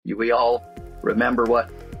We all remember what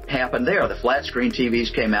happened there. The flat screen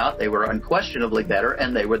TVs came out. They were unquestionably better,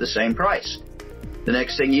 and they were the same price. The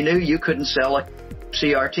next thing you knew, you couldn't sell a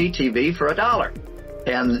CRT TV for $1.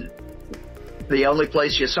 And the only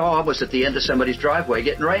place you saw was at the end of somebody's driveway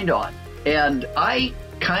getting rained on. And I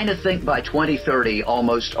kind of think by 2030,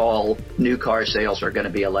 almost all new car sales are going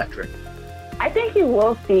to be electric. I think you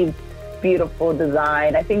will see beautiful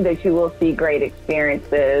design. I think that you will see great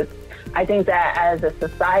experiences. I think that as a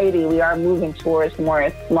society, we are moving towards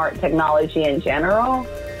more smart technology in general.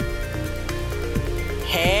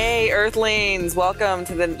 Hey, Earthlings! Welcome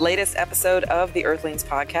to the latest episode of the Earthlings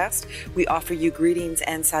podcast. We offer you greetings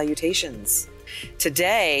and salutations.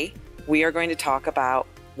 Today, we are going to talk about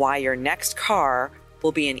why your next car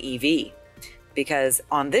will be an EV. Because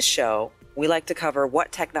on this show, we like to cover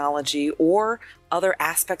what technology or other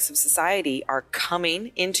aspects of society are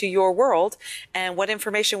coming into your world and what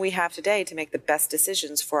information we have today to make the best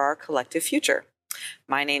decisions for our collective future.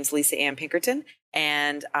 My name's Lisa Ann Pinkerton,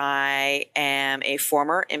 and I am a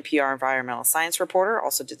former NPR environmental science reporter,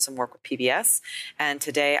 also did some work with PBS. And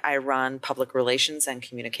today I run public relations and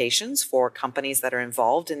communications for companies that are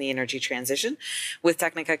involved in the energy transition with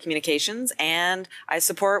Technica Communications. And I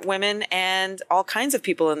support women and all kinds of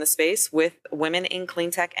people in the space with women in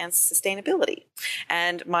clean tech and sustainability.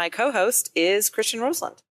 And my co-host is Christian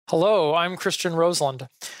Roseland. Hello, I'm Christian Roseland.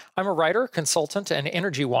 I'm a writer, consultant, and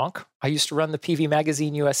energy wonk. I used to run the PV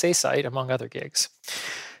Magazine USA site, among other gigs.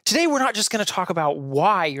 Today, we're not just going to talk about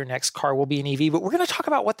why your next car will be an EV, but we're going to talk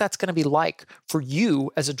about what that's going to be like for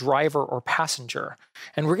you as a driver or passenger.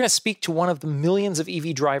 And we're going to speak to one of the millions of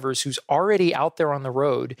EV drivers who's already out there on the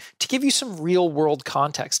road to give you some real-world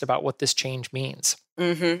context about what this change means.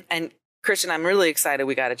 And Christian, I'm really excited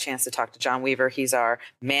we got a chance to talk to John Weaver. He's our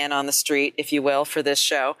man on the street, if you will, for this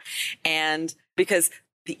show. And because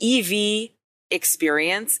the EV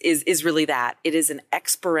experience is really that. It is an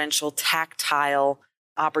experiential, tactile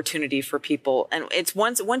opportunity for people. And it's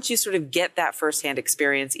once you sort of get that firsthand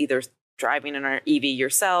experience, either driving in an EV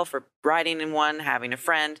yourself or riding in one, having a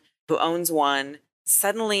friend who owns one,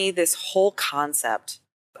 suddenly this whole concept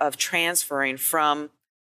of transferring from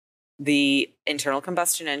the internal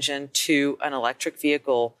combustion engine to an electric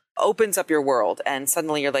vehicle opens up your world. And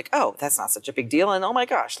suddenly you're like, oh, that's not such a big deal. And oh my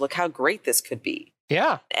gosh, look how great this could be.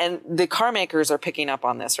 Yeah. And the car makers are picking up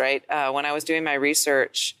on this, right? When I was doing my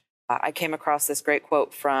research, I came across this great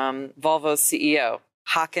quote from Volvo's CEO,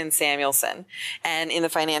 Håkan Samuelsson, and in the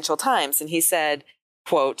Financial Times. And he said,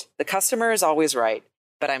 quote, "The customer is always right.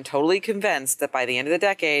 But I'm totally convinced that by the end of the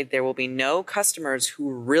decade, there will be no customers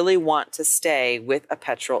who really want to stay with a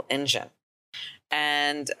petrol engine."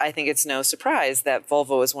 And I think it's no surprise that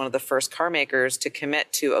Volvo is one of the first car makers to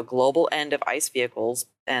commit to a global end of ICE vehicles,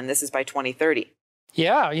 and this is by 2030.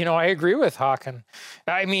 Yeah, I agree with Håkan.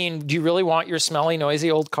 I mean, do you really want your smelly, noisy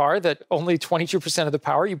old car that only 22% of the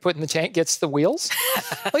power you put in the tank gets the wheels?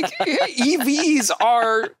 Like, EVs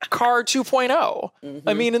are car 2.0.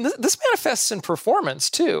 I mean, and this manifests in performance,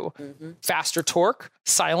 too. Faster torque,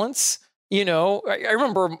 silence. I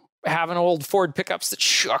remember having old Ford pickups that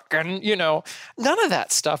shook and, none of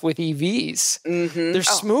that stuff with EVs. They're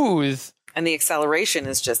smooth. And the acceleration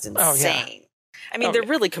is just insane. Oh, yeah. I mean, they're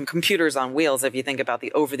really computers on wheels. If you think about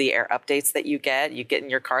the over-the-air updates that you get in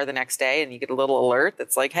your car the next day and you get a little alert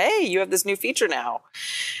that's like, hey, you have this new feature now.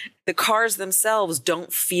 The cars themselves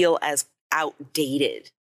don't feel as outdated,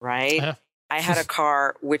 right? I had a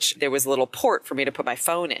car which there was a little port for me to put my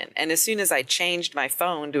phone in. And as soon as I changed my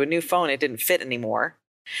phone to a new phone, it didn't fit anymore.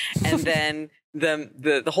 And then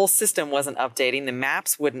the whole system wasn't updating. The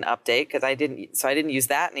maps wouldn't update because I didn't use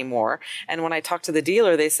that anymore. And when I talked to the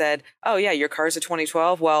dealer, they said, oh yeah, your car's a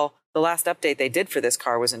 2012. Well, the last update they did for this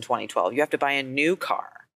car was in 2012. You have to buy a new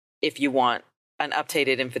car if you want an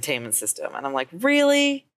updated infotainment system. And I'm like,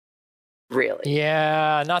 really? Really?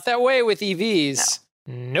 Yeah, not that way with EVs.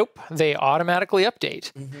 Nope, they automatically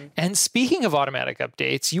update. And speaking of automatic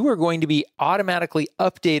updates, you are going to be automatically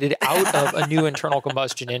updated out of a new internal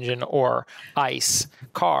combustion engine or ICE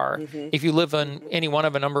car if you live in any one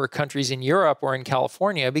of a number of countries in Europe or in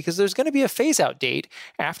California, because there's going to be a phase-out date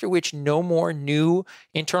after which no more new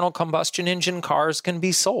internal combustion engine cars can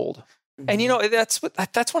be sold. And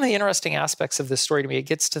that's one of the interesting aspects of this story to me. It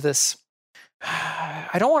gets to this,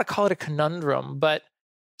 I don't want to call it a conundrum, but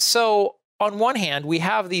so on one hand, we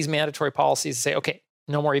have these mandatory policies to say, okay,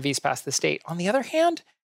 no more EVs past this date. On the other hand,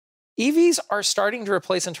 EVs are starting to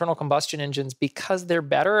replace internal combustion engines because they're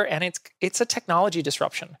better, and it's a technology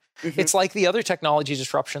disruption. It's like the other technology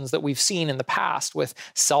disruptions that we've seen in the past with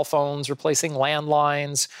cell phones replacing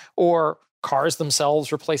landlines, or cars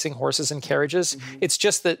themselves replacing horses and carriages. Mm-hmm. It's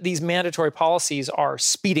just that these mandatory policies are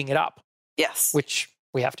speeding it up. Yes. Which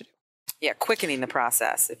we have to do. Yeah, quickening the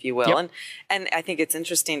process, if you will. Yep. And I think it's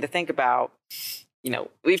interesting to think about,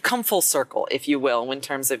 we've come full circle, if you will, in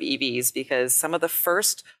terms of EVs, because some of the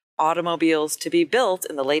first automobiles to be built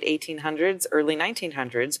in the late 1800s, early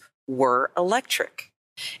 1900s were electric.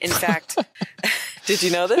 In fact, did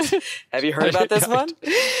you know this? Have you heard about this one?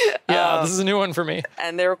 Yeah, this is a new one for me.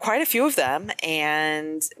 And there were quite a few of them,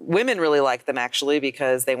 and women really liked them, actually,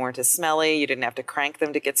 because they weren't as smelly. You didn't have to crank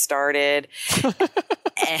them to get started.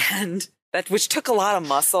 And which took a lot of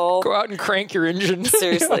muscle. Go out and crank your engine.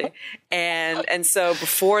 Seriously. And so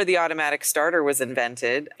before the automatic starter was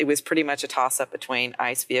invented, it was pretty much a toss-up between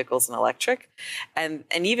ICE vehicles and electric. And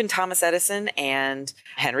even Thomas Edison and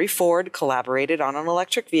Henry Ford collaborated on an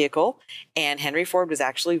electric vehicle. And Henry Ford was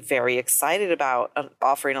actually very excited about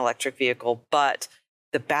offering an electric vehicle, but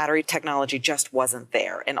the battery technology just wasn't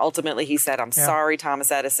there. And ultimately he said, I'm sorry, Thomas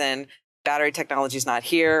Edison, battery technology is not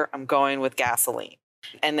here. I'm going with gasoline.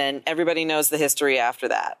 And then everybody knows the history after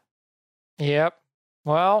that. Yep.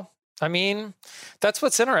 Well, I mean, that's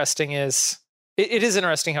what's interesting is it is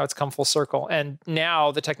interesting how it's come full circle. And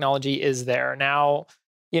now the technology is there. Now,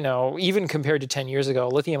 even compared to 10 years ago,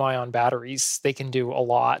 lithium ion batteries, they can do a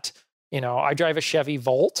lot. I drive a Chevy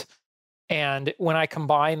Volt. And when I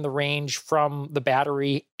combine the range from the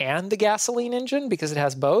battery and the gasoline engine, because it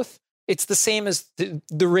has both, it's the same as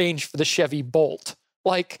the range for the Chevy Bolt.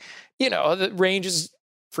 Like, the range is,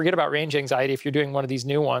 forget about range anxiety if you're doing one of these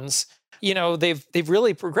new ones. They've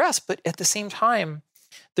really progressed, but at the same time,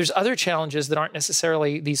 there's other challenges that aren't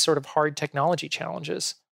necessarily these sort of hard technology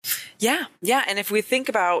challenges. Yeah. And if we think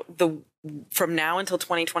about from now until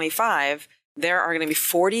 2025, there are going to be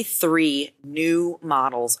 43 new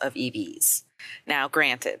models of EVs. Now,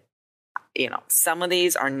 granted, some of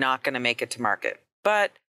these are not going to make it to market,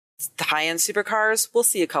 but the high-end supercars, we'll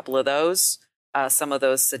see a couple of those. Some of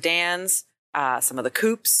those sedans, some of the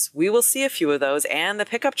coupes, we will see a few of those, and the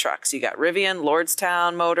pickup trucks. You got Rivian,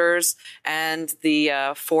 Lordstown Motors, and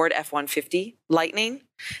the Ford F-150 Lightning.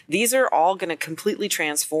 These are all going to completely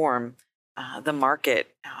transform the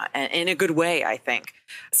market in a good way, I think.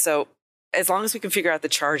 So as long as we can figure out the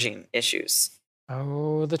charging issues.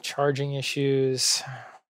 Oh, the charging issues.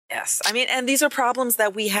 Yes. I mean, and these are problems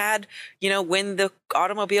that we had, when the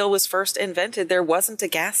automobile was first invented, there wasn't a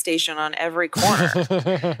gas station on every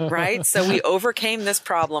corner, right? So we overcame this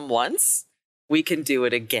problem once. We can do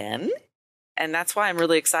it again. And that's why I'm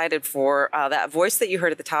really excited for that voice that you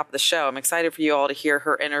heard at the top of the show. I'm excited for you all to hear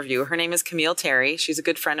her interview. Her name is Camille Terry. She's a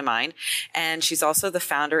good friend of mine. And she's also the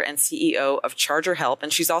founder and CEO of Charger Help.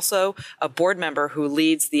 And she's also a board member who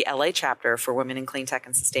leads the LA chapter for Women in Clean Tech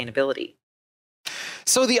and Sustainability.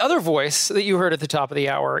 So the other voice that you heard at the top of the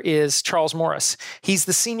hour is Charles Morris. He's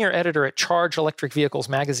the senior editor at Charge Electric Vehicles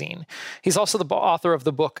magazine. He's also the author of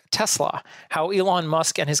the book Tesla, How Elon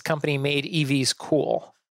Musk and His Company Made EVs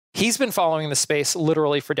Cool. He's been following the space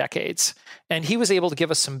literally for decades, and he was able to give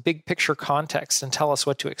us some big picture context and tell us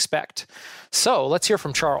what to expect. So let's hear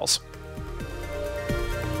from Charles.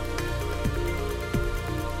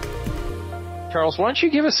 Charles, why don't you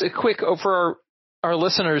give us a quick, for our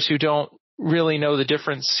listeners who don't really know the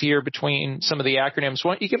difference here between some of the acronyms,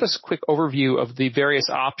 why don't you give us a quick overview of the various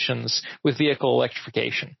options with vehicle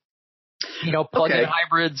electrification? Plug-in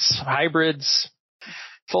hybrids,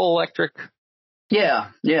 full electric. Yeah.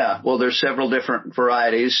 Well, there's several different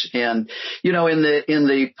varieties, and in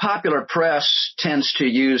the popular press tends to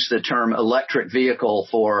use the term electric vehicle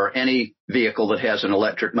for any vehicle that has an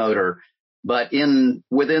electric motor, but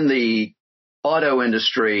within the auto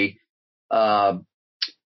industry,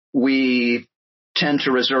 we tend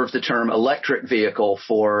to reserve the term electric vehicle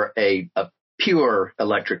for a pure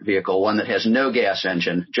electric vehicle, one that has no gas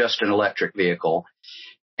engine, just an electric vehicle.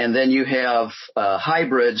 And then you have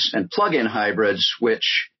hybrids and plug-in hybrids,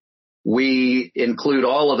 which we include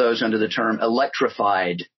all of those under the term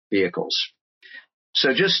electrified vehicles.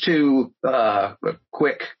 So just to a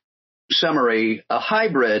quick summary, a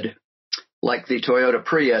hybrid, like the Toyota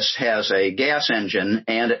Prius, has a gas engine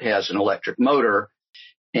and it has an electric motor,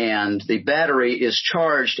 and the battery is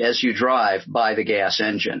charged as you drive by the gas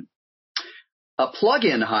engine. A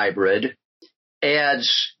plug-in hybrid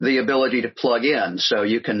adds the ability to plug in. So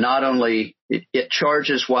you can not only, it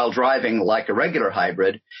charges while driving like a regular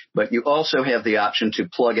hybrid, but you also have the option to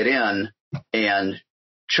plug it in and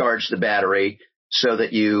charge the battery so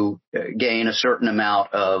that you gain a certain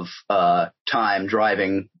amount of time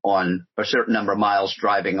driving on a certain number of miles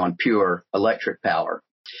driving on pure electric power.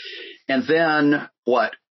 And then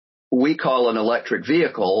what we call an electric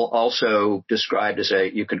vehicle, also described as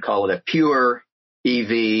you could call it a pure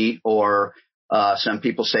EV, or some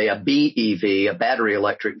people say a BEV, a battery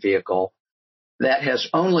electric vehicle, that has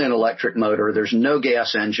only an electric motor. There's no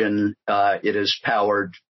gas engine. It is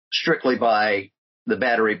powered strictly by the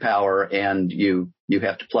battery power, and you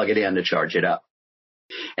have to plug it in to charge it up.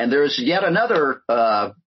 And there's yet another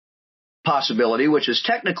possibility, which is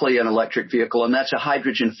technically an electric vehicle, and that's a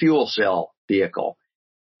hydrogen fuel cell vehicle.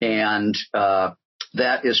 And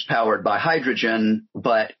that is powered by hydrogen,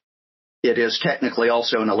 but it is technically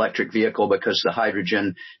also an electric vehicle because the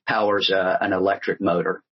hydrogen powers an electric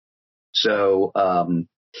motor. So,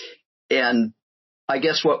 and I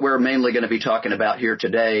guess what we're mainly going to be talking about here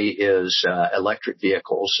today is electric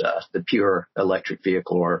vehicles, the pure electric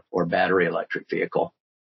vehicle or battery electric vehicle.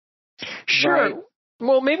 Sure. Right.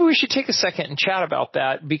 Well, maybe we should take a second and chat about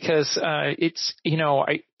that, because it's,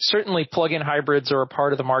 I certainly plug-in hybrids are a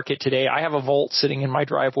part of the market today. I have a Volt sitting in my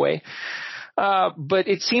driveway. But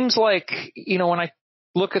it seems like, when I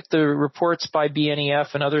look at the reports by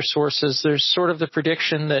BNEF and other sources, there's sort of the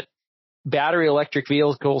prediction that battery electric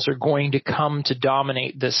vehicles are going to come to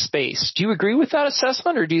dominate this space. Do you agree with that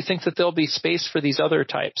assessment, or do you think that there'll be space for these other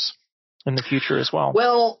types in the future as well?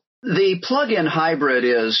 Well, the plug-in hybrid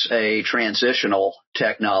is a transitional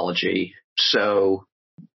technology. So,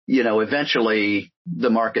 eventually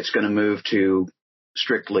the market's going to move to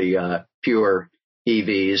strictly pure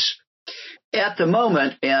EVs. At the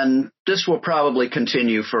moment, and this will probably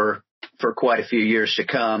continue for quite a few years to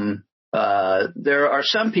come, there are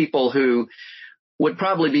some people who would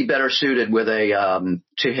probably be better suited with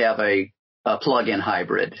to have a plug-in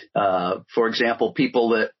hybrid. For example, people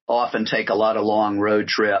that often take a lot of long road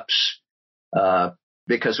trips,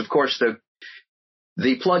 because of course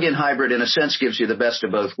the plug-in hybrid in a sense gives you the best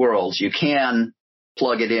of both worlds. You can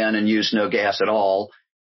plug it in and use no gas at all,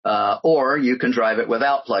 or you can drive it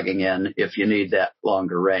without plugging in if you need that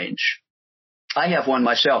longer range. I have one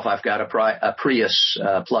myself. I've got a Prius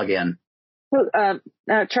plug-in. So,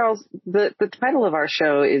 Charles, the title of our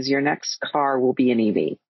show is Your Next Car Will Be an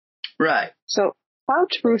EV. Right. So how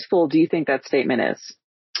truthful do you think that statement is?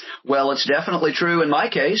 Well, it's definitely true in my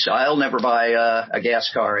case. I'll never buy a gas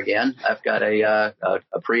car again. I've got a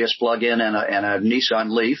Prius plug-in and a Nissan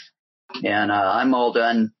Leaf, and I'm all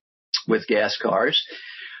done with gas cars.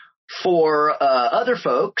 For other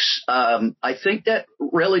folks, I think that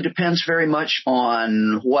really depends very much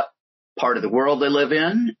on what part of the world they live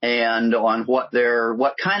in and on what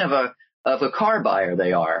kind of a car buyer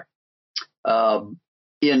they are.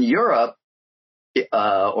 In Europe,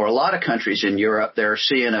 or a lot of countries in Europe, they're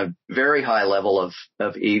seeing a very high level of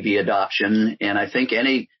EV adoption, and I think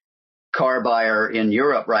any car buyer in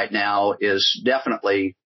Europe right now is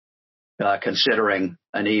definitely considering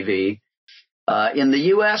an EV. In the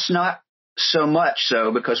U.S., not so much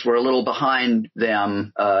so, because we're a little behind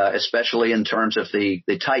them, especially in terms of the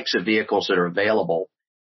types of vehicles that are available.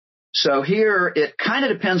 So here, it kind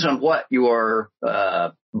of depends on what your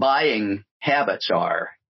buying habits are.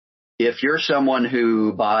 If you're someone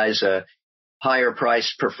who buys a higher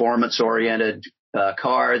priced performance-oriented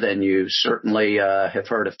car, then you certainly have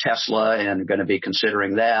heard of Tesla and are going to be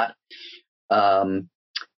considering that.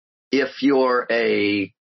 If you're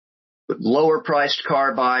a lower priced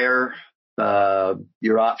car buyer,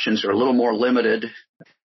 your options are a little more limited.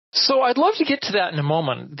 So I'd love to get to that in a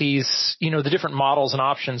moment, these, the different models and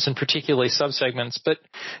options and particularly subsegments. But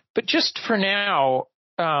just for now,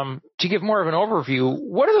 to give more of an overview,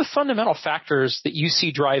 what are the fundamental factors that you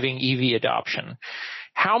see driving EV adoption?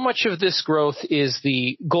 How much of this growth is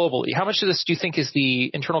globally? How much of this do you think is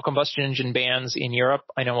the internal combustion engine bans in Europe?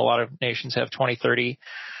 I know a lot of nations have 2030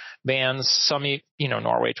 bans, some,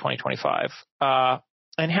 Norway 2025.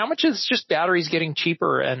 And how much is just batteries getting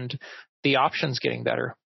cheaper and the options getting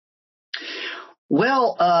better?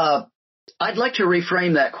 Well, I'd like to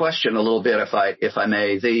reframe that question a little bit, if I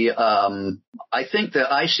may. I think the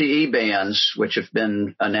ICE bans, which have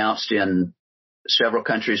been announced in several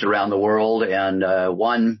countries around the world, and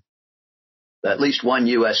at least one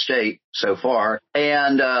U.S. state so far,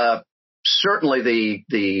 and certainly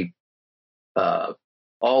the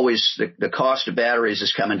cost of batteries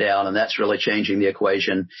is coming down, and that's really changing the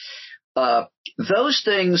equation. Those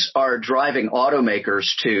things are driving automakers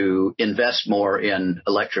to invest more in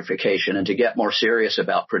electrification and to get more serious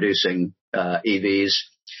about producing EVs.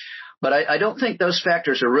 But I don't think those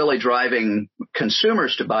factors are really driving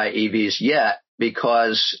consumers to buy EVs yet,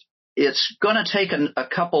 because it's going to take a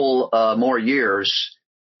couple more years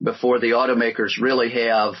before the automakers really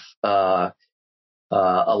have a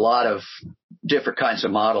lot of different kinds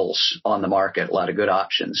of models on the market, a lot of good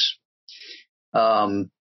options.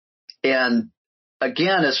 And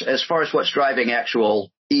again, as far as what's driving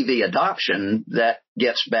actual EV adoption, that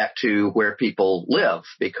gets back to where people live.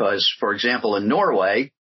 Because, for example, in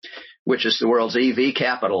Norway, which is the world's EV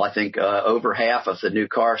capital, I think over half of the new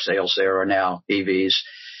car sales there are now EVs.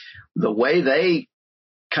 The way they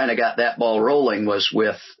kind of got that ball rolling was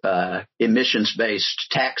with emissions-based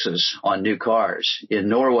taxes on new cars. In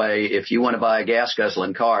Norway, if you want to buy a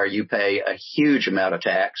gas-guzzling car, you pay a huge amount of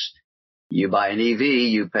tax. You buy an EV,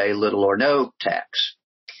 you pay little or no tax.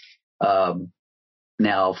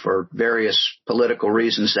 Now, for various political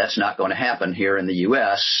reasons, that's not going to happen here in the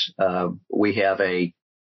U.S. We have a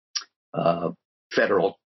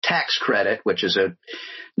federal tax credit, which is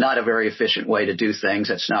not a very efficient way to do things.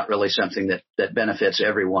 It's not really something that benefits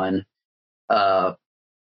everyone. But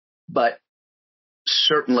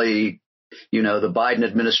certainly, the Biden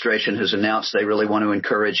administration has announced they really want to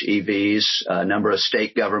encourage EVs. A number of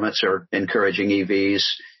state governments are encouraging EVs.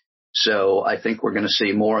 So I think we're going to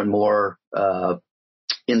see more and more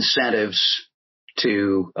incentives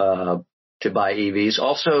to buy EVs.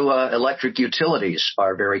 Also, electric utilities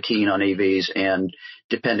are very keen on EVs, and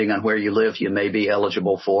depending on where you live, you may be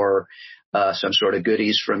eligible for some sort of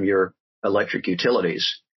goodies from your electric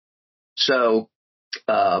utilities. So,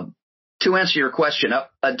 to answer your question,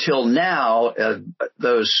 up until now,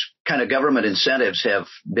 those kind of government incentives have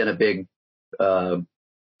been a big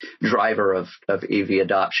driver of EV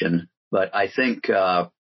adoption. But I think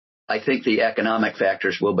the economic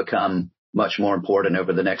factors will become much more important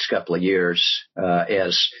over the next couple of years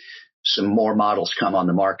as some more models come on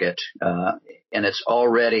the market. And it's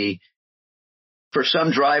already, for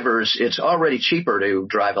some drivers, it's already cheaper to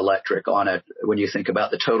drive electric on it. When you think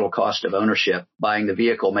about the total cost of ownership, buying the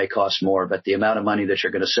vehicle may cost more, but the amount of money that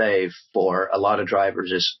you're going to save for a lot of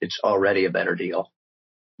drivers it's already a better deal.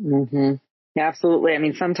 Mm-hmm. Yeah, absolutely. I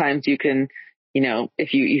mean, sometimes you can,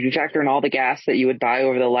 if you factor in all the gas that you would buy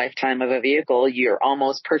over the lifetime of a vehicle, you're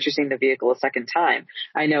almost purchasing the vehicle a second time.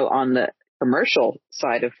 I know on the commercial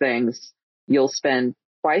side of things, you'll spend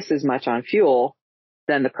twice as much on fuel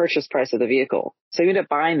than the purchase price of the vehicle. So you end up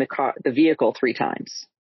buying the vehicle 3 times.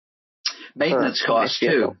 Maintenance costs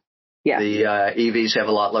too. Yeah. The EVs have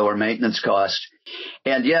a lot lower maintenance cost.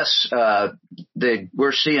 And yes,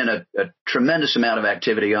 we're seeing a tremendous amount of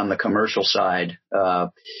activity on the commercial side.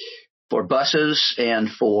 For buses and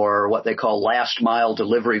for what they call last mile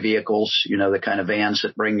delivery vehicles, the kind of vans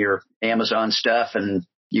that bring your Amazon stuff and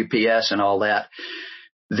UPS and all that.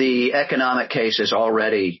 The economic case is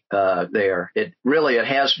already there. It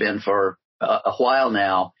has been for a while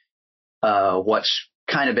now. What's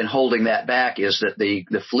kind of been holding that back is that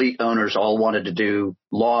the fleet owners all wanted to do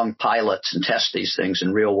long pilots and test these things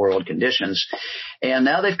in real world conditions. And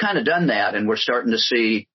now they've kind of done that, and we're starting to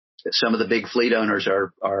see some of the big fleet owners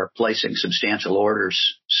are placing substantial orders.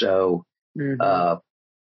 So, there's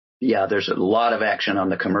a lot of action on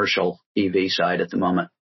the commercial EV side at the moment.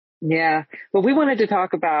 Yeah. Well, we wanted to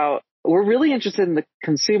talk about, we're really interested in the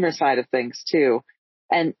consumer side of things too.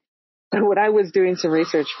 And when I was doing some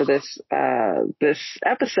research for this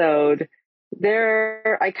episode,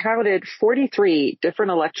 I counted 43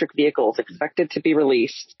 different electric vehicles expected to be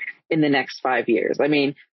released in the next 5 years. I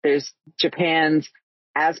mean, there's Japan's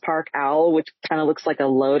Aspark Owl, which kind of looks like a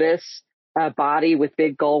Lotus body with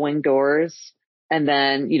big gull wing doors. And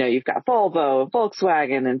then, you've got Volvo,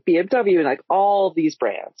 Volkswagen, and BMW, and like all these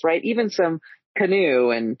brands, right? Even some Canoo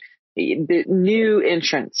and the new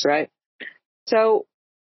entrants, right? So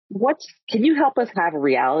can you help us have a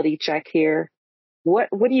reality check here? What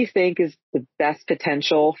do you think is the best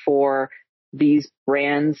potential for these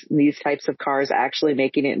brands, these types of cars actually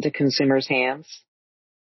making it into consumers' hands?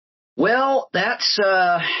 Well, that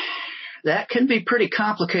can be pretty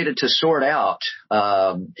complicated to sort out.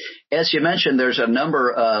 As you mentioned, there's a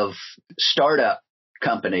number of startup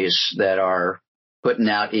companies that are putting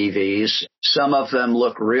out EVs. Some of them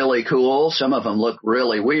look really cool. Some of them look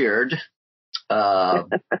really weird.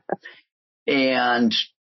 And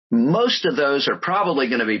most of those are probably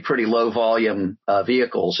going to be pretty low volume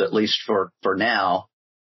vehicles, at least for now.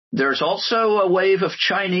 There's also a wave of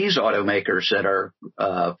Chinese automakers that are,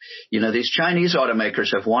 these Chinese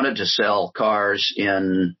automakers have wanted to sell cars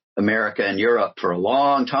in America and Europe for a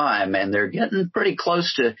long time, and they're getting pretty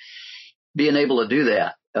close to being able to do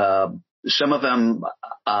that. Some of them,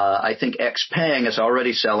 I think XPeng is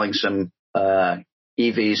already selling some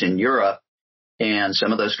EVs in Europe, and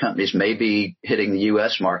some of those companies may be hitting the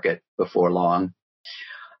U.S. market before long.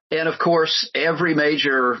 And of course, every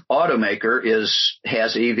major automaker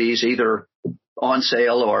has EVs either on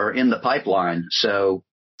sale or in the pipeline. So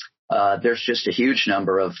there's just a huge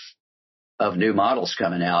number of new models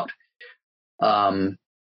coming out.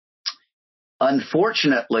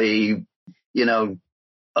 unfortunately,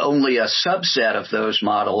 only a subset of those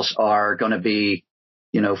models are going to be,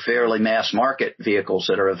 fairly mass market vehicles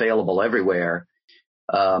that are available everywhere.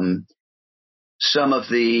 Some of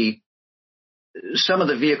the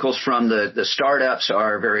vehicles from the startups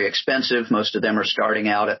are very expensive. Most of them are starting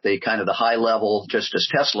out at the kind of the high level, just as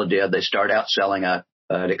Tesla did. They start out selling an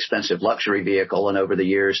expensive luxury vehicle, and over the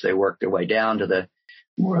years they work their way down to the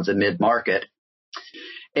more of the mid market.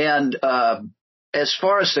 And as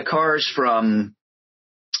far as the cars from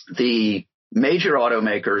the major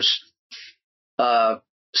automakers,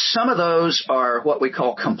 some of those are what we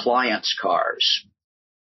call compliance cars.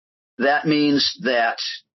 That means that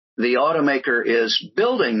the automaker is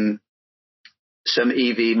building some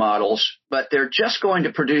EV models, but they're just going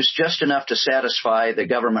to produce just enough to satisfy the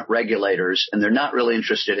government regulators, and they're not really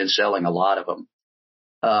interested in selling a lot of them.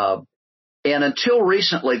 And until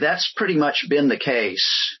recently, that's pretty much been the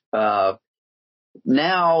case.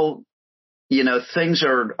 Now, things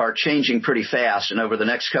are changing pretty fast, and over the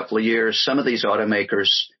next couple of years, some of these automakers,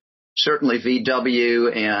 certainly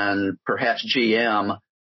VW and perhaps GM,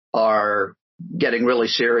 are getting really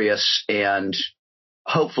serious and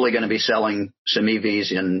hopefully going to be selling some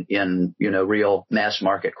EVs in real mass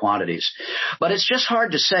market quantities. But it's just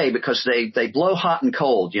hard to say because they blow hot and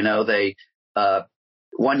cold.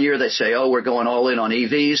 One year they say, oh, we're going all in on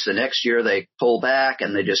EVs. The next year they pull back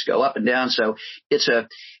and they just go up and down. So it's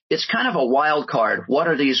kind of a wild card. What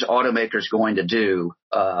are these automakers going to do?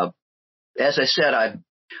 As I said,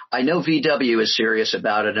 I know VW is serious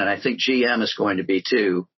about it, and I think GM is going to be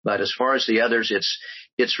too. But as far as the others,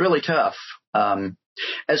 it's really tough.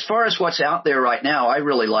 As far as what's out there right now, I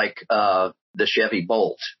really like the Chevy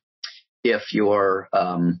Bolt. If you're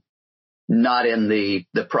not in the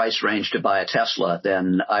price range to buy a Tesla,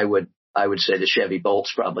 then I would say the Chevy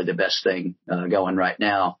Bolt's probably the best thing going right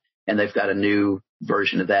now. And they've got a new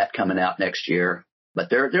version of that coming out next year. But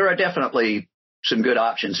there are definitely some good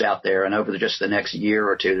options out there. And over just the next year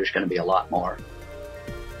or two, there's going to be a lot more.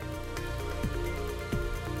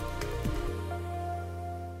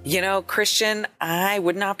 Christian, I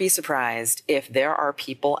would not be surprised if there are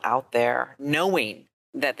people out there knowing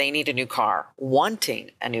that they need a new car, wanting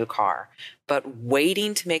a new car, but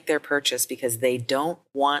waiting to make their purchase because they don't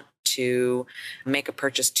want to make a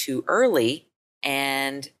purchase too early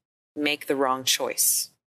and make the wrong choice.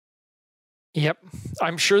 Yep.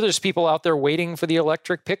 I'm sure there's people out there waiting for the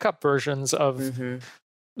electric pickup versions of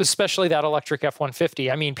especially that electric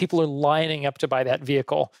F-150. I mean, people are lining up to buy that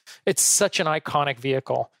vehicle. It's such an iconic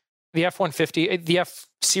vehicle. The F-150, the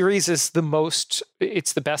F-Series is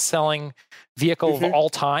it's the best-selling vehicle of all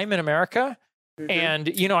time in America. And,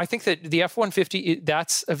 I think that the F-150,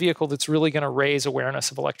 that's a vehicle that's really going to raise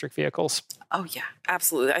awareness of electric vehicles. Oh, yeah,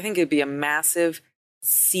 absolutely. I think it'd be a massive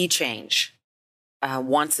sea change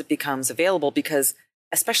once it becomes available, because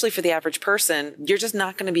especially for the average person, you're just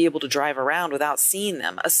not going to be able to drive around without seeing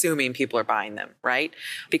them, assuming people are buying them, right?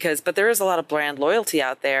 But there is a lot of brand loyalty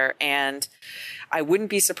out there, and I wouldn't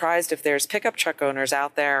be surprised if there's pickup truck owners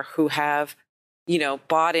out there who have,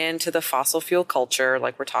 bought into the fossil fuel culture,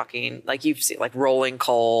 like we're talking, like you've seen, like rolling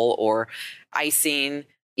coal or icing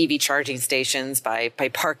EV charging stations by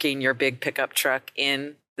parking your big pickup truck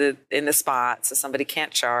in the spot so somebody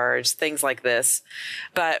can't charge, things like this.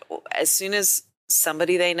 But as soon as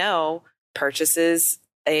somebody they know purchases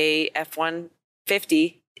a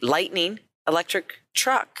F-150 Lightning electric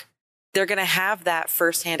truck, they're going to have that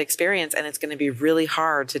firsthand experience, and it's going to be really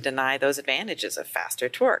hard to deny those advantages of faster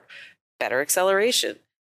torque, better acceleration,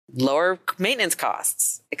 lower maintenance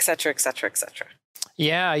costs, et cetera, et cetera, et cetera.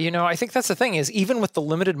 Yeah, I think that's the thing is even with the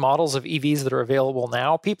limited models of EVs that are available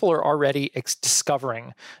now, people are already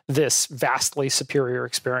discovering this vastly superior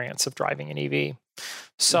experience of driving an EV.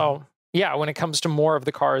 So yeah, when it comes to more of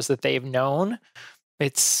the cars that they've known,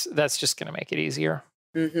 that's just going to make it easier.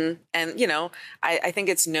 And, I think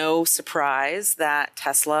it's no surprise that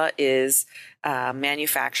Tesla is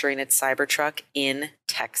manufacturing its Cybertruck in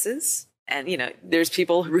Texas. And, there's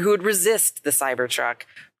people who would resist the Cybertruck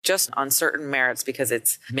just on certain merits because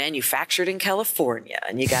it's manufactured in California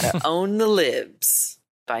and you got to own the libs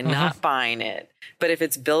by not buying it. But if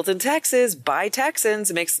it's built in Texas by Texans,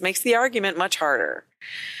 it makes the argument much harder.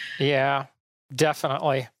 Yeah,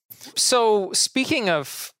 definitely. So speaking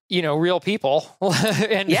of, real people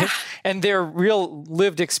and their real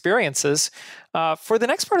lived experiences, for the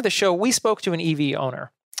next part of the show, we spoke to an EV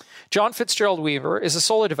owner. John Fitzgerald Weaver is a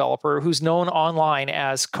solar developer who's known online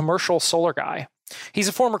as Commercial Solar Guy. He's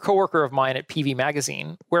a former coworker of mine at PV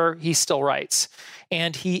Magazine, where he still writes,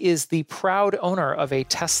 and he is the proud owner of a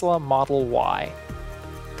Tesla Model Y.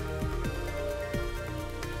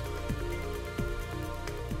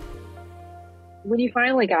 When you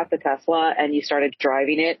finally got the Tesla and you started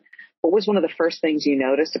driving it, what was one of the first things you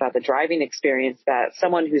noticed about the driving experience that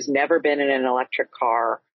someone who's never been in an electric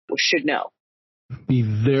car should know? Be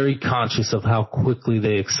very conscious of how quickly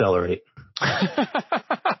they accelerate.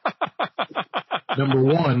 Number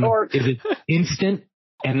one, is it instant?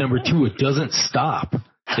 And number two, it doesn't stop.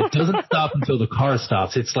 It doesn't stop until the car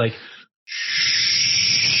stops. It's like,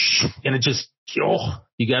 shh, and it just,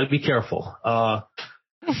 you got to be careful.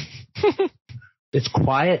 It's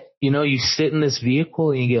quiet. You know, you sit in this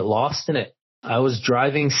vehicle and you get lost in it. I was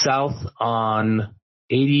driving south on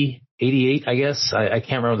 88, I guess. I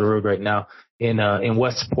can't remember the road right now, in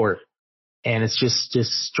Westport. And it's just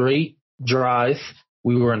straight drive.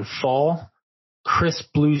 We were in fall,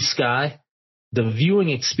 crisp blue sky. The viewing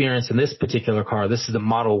experience in this particular car, this is the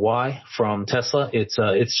Model Y from Tesla.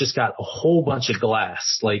 It's just got a whole bunch of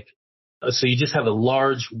glass, so you just have a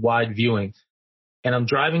large, wide viewing. And I'm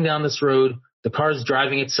driving down this road. The car's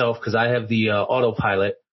driving itself because I have the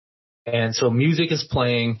autopilot. And so music is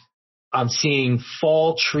playing. I'm seeing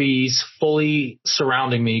fall trees fully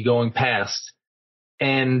surrounding me going past.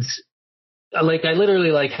 And I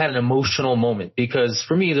literally had an emotional moment, because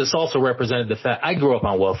for me, this also represented the fact I grew up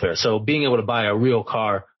on welfare. So being able to buy a real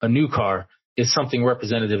car, a new car, is something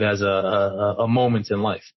representative as a moment in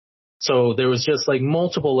life. So there was just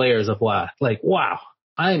multiple layers of wow,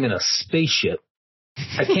 I am in a spaceship.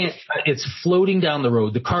 It's floating down the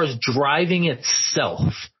road. The car's driving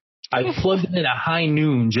itself. I plugged in at high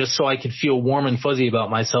noon just so I could feel warm and fuzzy about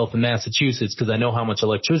myself in Massachusetts, because I know how much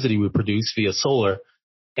electricity we produce via solar.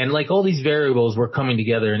 And all these variables were coming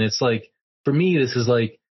together. And it's for me, this is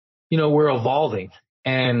we're evolving,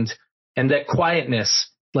 and that quietness,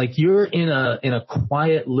 you're in a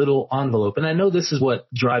quiet little envelope. And I know this is what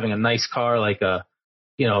driving a nice car, a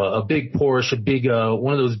big Porsche,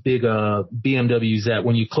 one of those big BMWs that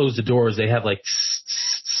when you close the doors, they have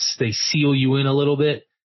they seal you in a little bit.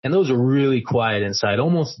 And those are really quiet inside,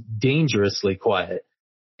 almost dangerously quiet.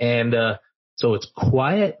 And so it's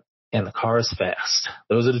quiet and the car is fast.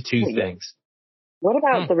 Those are the two things. What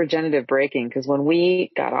about the regenerative braking? Because when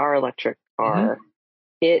we got our electric car,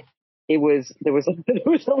 there was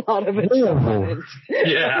a lot of adjustments.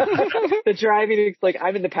 Yeah. The driving, it's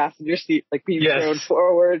I'm in the passenger seat, being thrown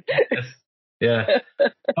forward. Yes. Yeah.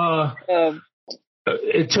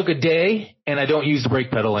 It took a day, and I don't use the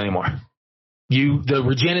brake pedal anymore. The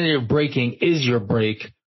regenerative braking is your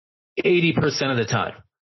brake 80% of the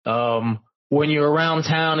time. When you're around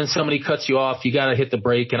town and somebody cuts you off, you got to hit the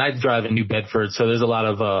brake. And I drive in New Bedford, so there's a lot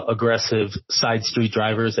of aggressive side street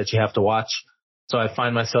drivers that you have to watch. So I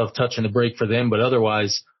find myself touching the brake for them. But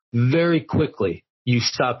otherwise, very quickly, you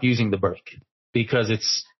stop using the brake because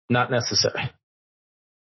it's not necessary.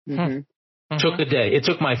 Took a day. It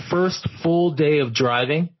took my first full day of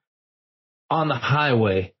driving on the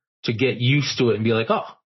highway to get used to it and be oh,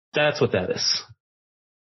 that's what that is.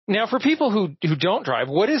 Now, for people who don't drive,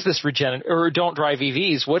 what is this don't drive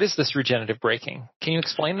EVs? What is this regenerative braking? Can you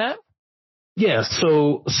explain that? Yeah.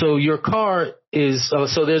 So your car is,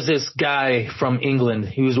 so there's this guy from England.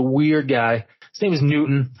 He was a weird guy. His name is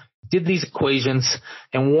Newton. Did these equations,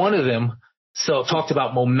 and one of them talked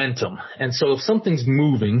about momentum. And so if something's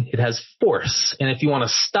moving, it has force. And if you want to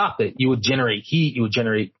stop it, you would generate heat, you would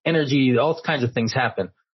generate energy, all kinds of things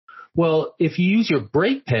happen. Well, if you use your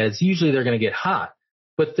brake pads, usually they're going to get hot.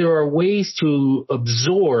 But there are ways to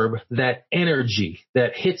absorb that energy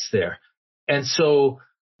that hits there. And so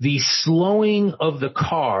the slowing of the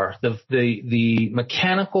car, the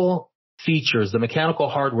mechanical features, the mechanical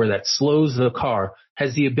hardware that slows the car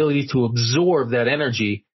has the ability to absorb that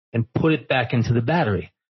energy and put it back into the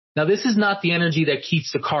battery. Now, this is not the energy that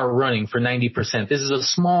keeps the car running for 90%. This is a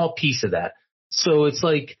small piece of that. So it's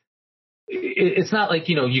it's not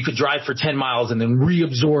you could drive for 10 miles and then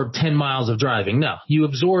reabsorb 10 miles of driving. No, you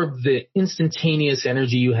absorb the instantaneous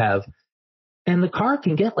energy you have, and the car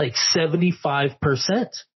can get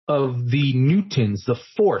 75% of the newtons, the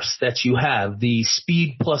force that you have, the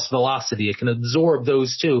speed plus velocity. It can absorb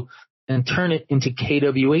those two and turn it into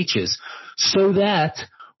kWhs, so that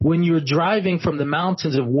when you're driving from the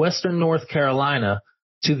mountains of western North Carolina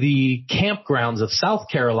to the campgrounds of South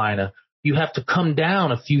Carolina, you have to come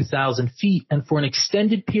down a few thousand feet, and for an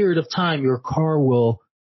extended period of time, your car will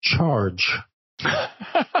charge.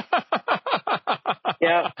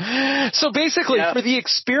 Yeah. So basically, for the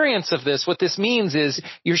experience of this, what this means is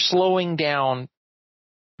you're slowing down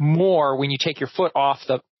more when you take your foot off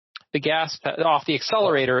the gas, off the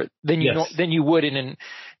accelerator than you would in an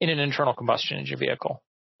internal combustion engine vehicle.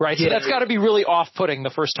 right? So that's got to be really off-putting the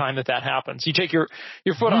first time that happens. You take your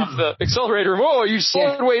foot off the accelerator, whoa, you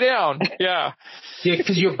slow it way down. Yeah. Yeah,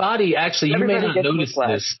 because your body actually, you may not notice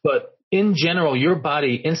this, but in general, your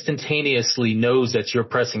body instantaneously knows that you're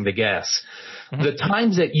pressing the gas. Mm-hmm. The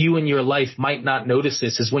times that you in your life might not notice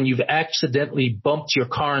this is when you've accidentally bumped your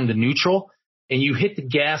car into neutral and you hit the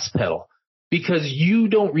gas pedal, because you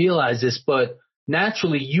don't realize this, but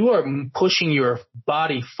naturally you are pushing your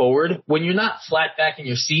body forward. When you're not flat back in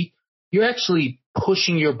your seat, you're actually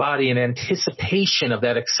pushing your body in anticipation of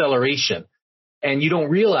that acceleration. And you don't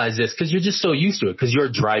realize this because you're just so used to it, because you're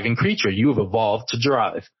a driving creature. You have evolved to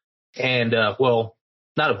drive. And, well,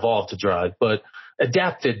 not evolved to drive, but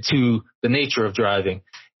adapted to the nature of driving.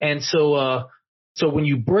 And so when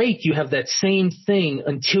you brake, you have that same thing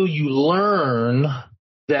until you learn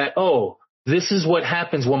that, oh, this is what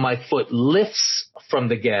happens when my foot lifts from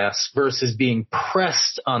the gas versus being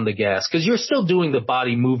pressed on the gas. Because you're still doing the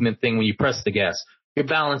body movement thing when you press the gas. You're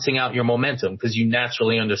balancing out your momentum because you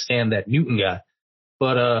naturally understand that Newton guy.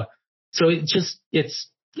 But so it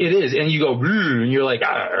is. And you go, and you're like,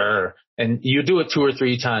 arr, and you do it 2 or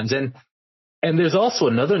 3 times. And there's also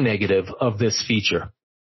another negative of this feature.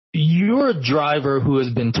 You're a driver who has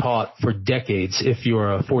been taught for decades, if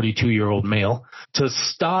you're a 42-year-old male, to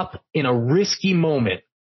stop in a risky moment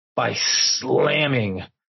by slamming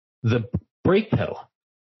the brake pedal,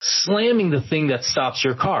 slamming the thing that stops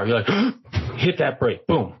your car. You're like, hit that brake,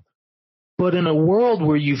 boom. But in a world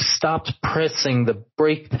where you've stopped pressing the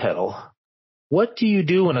brake pedal, what do you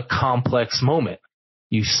do in a complex moment?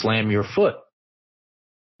 You slam your foot.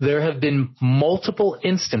 There have been multiple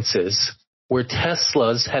instances where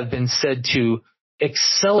Teslas have been said to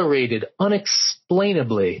accelerated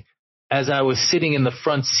unexplainably as I was sitting in the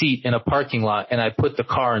front seat in a parking lot and I put the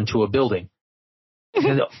car into a building.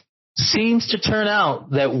 And it seems to turn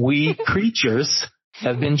out that we creatures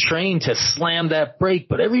have been trained to slam that brake,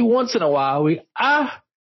 but every once in a while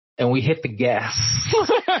and we hit the gas.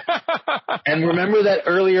 And remember that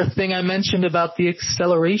earlier thing I mentioned about the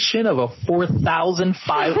acceleration of a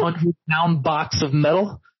 4,500 pound box of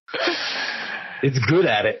metal? It's good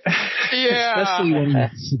at it. Yeah. Especially when you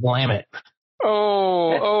slam it.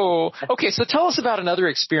 Oh. Okay, so tell us about another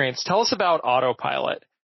experience. Tell us about autopilot.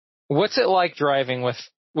 What's it like driving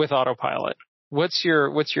with autopilot? What's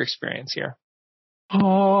your experience here?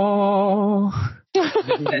 Oh.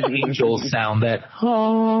 That angel sound, that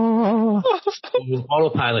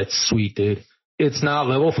autopilot's sweet, dude. It's not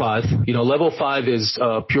level 5. Level 5 is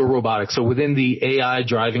pure robotics. So within the AI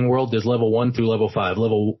driving world, there's level 1 through level 5.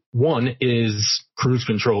 Level 1 is cruise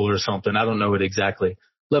control or something. I don't know it exactly.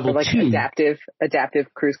 Level 2, adaptive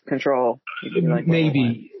cruise control. Like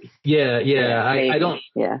maybe. Yeah. Maybe. I don't.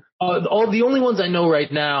 Yeah. The only ones I know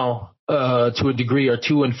right now, to a degree, are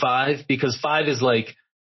 2 and 5, because 5 is like,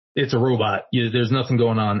 it's a robot. There's nothing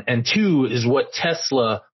going on. And 2 is what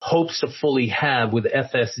Tesla hopes to fully have with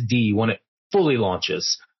FSD when it fully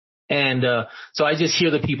launches. And so I just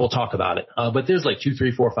hear the people talk about it. But there's like 2,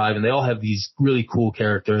 3, 4, 5, and they all have these really cool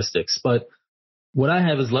characteristics. But what I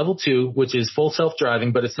have is level 2, which is full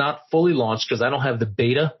self-driving, but it's not fully launched because I don't have the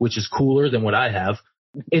beta, which is cooler than what I have.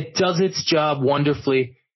 It does its job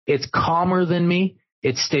wonderfully. It's calmer than me.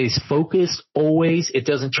 It stays focused always. It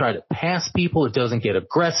doesn't try to pass people. It doesn't get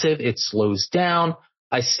aggressive. It slows down.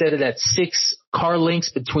 I set it at 6 car lengths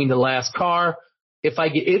between the last car.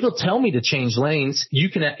 It'll tell me to change lanes.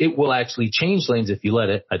 It will actually change lanes if you let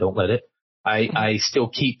it. I don't let it. I still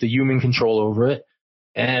keep the human control over it.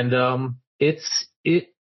 And, it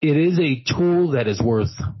is a tool that is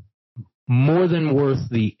more than worth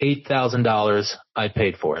the $8,000 I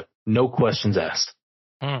paid for it. No questions asked.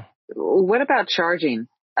 What about charging?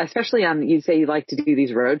 Especially you say you like to do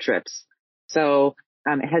these road trips. So,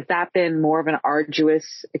 has that been more of an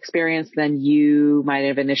arduous experience than you might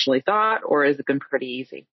have initially thought, or has it been pretty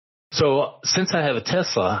easy? So since I have a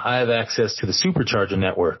Tesla, I have access to the supercharger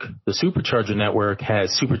network. The supercharger network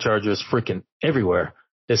has superchargers freaking everywhere,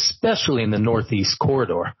 especially in the Northeast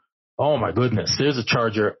corridor. Oh my goodness. There's a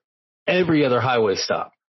charger every other highway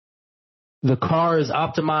stop. The car is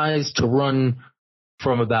optimized to run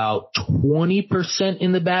from about 20%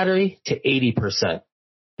 in the battery to 80%.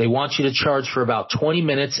 They want you to charge for about 20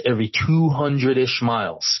 minutes every 200-ish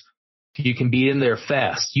miles. You can be in there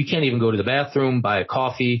fast. You can't even go to the bathroom, buy a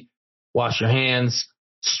coffee, wash your hands,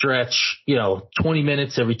 stretch, 20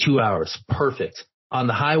 minutes every 2 hours. Perfect. On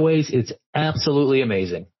the highways, it's absolutely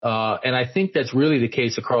amazing. And I think that's really the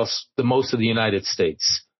case across most of the United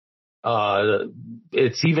States.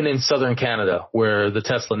 It's even in southern Canada where the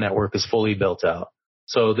Tesla network is fully built out.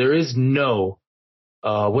 So there is no,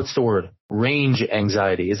 what's the word? Range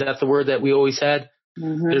anxiety. Is that the word that we always had?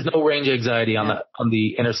 There's no range anxiety on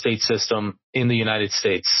the interstate system in the United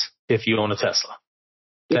States if you own a Tesla.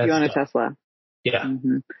 If you own a Tesla. Yeah.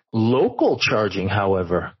 Local charging,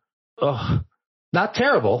 however, not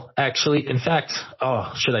terrible, actually. In fact,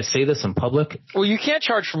 should I say this in public? Well, you can't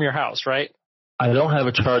charge from your house, right? I don't have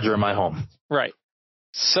a charger in my home. Right.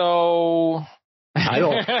 So I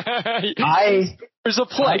don't. There's a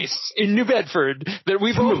place in New Bedford that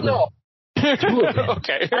we both know.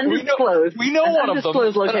 Okay. Undisclosed. We know one of them.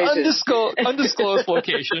 Location. An undisclosed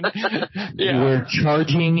location. Yeah. Where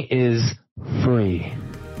charging is free.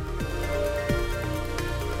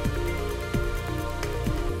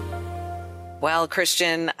 Well,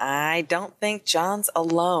 Christian, I don't think John's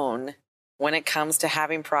alone when it comes to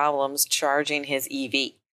having problems charging his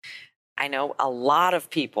EV. I know a lot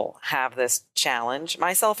of people have this challenge,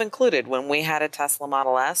 myself included. When we had a Tesla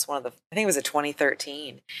Model S, I think it was a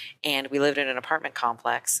 2013, and we lived in an apartment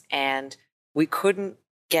complex, and we couldn't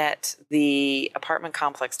get the apartment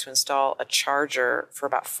complex to install a charger for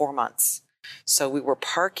about 4 months. So we were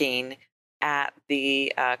parking at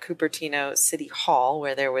the Cupertino City Hall,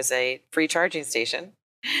 where there was a free charging station,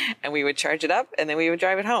 and we would charge it up, and then we would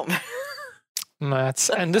drive it home.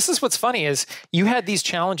 And this is what's funny is you had these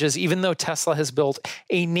challenges even though Tesla has built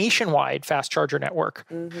a nationwide fast charger network.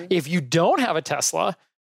 If you don't have a Tesla,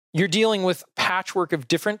 you're dealing with patchwork of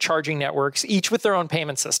different charging networks, each with their own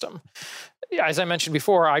payment system. As I mentioned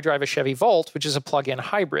before, I drive a Chevy Volt, which is a plug-in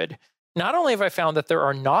hybrid. Not only have I found that there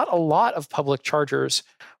are not a lot of public chargers,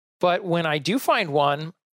 but when I do find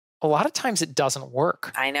one, a lot of times it doesn't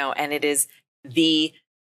work. I know, and it is the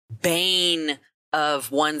bane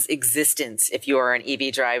of one's existence if you are an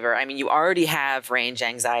EV driver. I mean, you already have range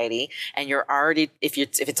anxiety, and you're already, if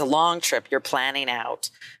it's a long trip, you're planning out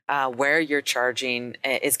where your charging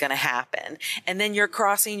is going to happen. And then you're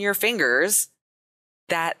crossing your fingers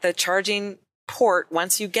that the charging port,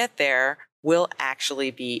 once you get there, will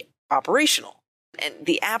actually be operational. And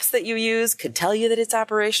the apps that you use could tell you that it's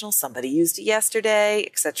operational. Somebody used it yesterday,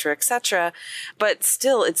 et cetera, et cetera. But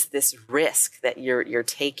still, it's this risk that you're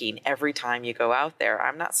taking every time you go out there.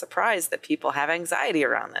 I'm not surprised that people have anxiety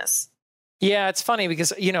around this. Yeah, it's funny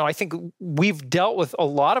because, I think we've dealt with a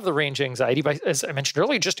lot of the range anxiety by, as I mentioned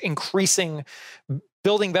earlier, just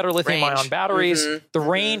building better lithium-ion batteries. The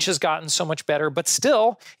range has gotten so much better. But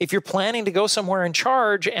still, if you're planning to go somewhere and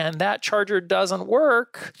charge and that charger doesn't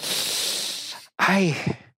work,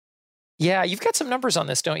 you've got some numbers on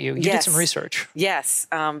this, don't you? You did some research. Yes.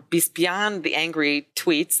 Beyond the angry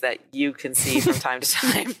tweets that you can see from time to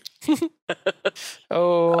time.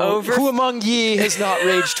 Who among ye has not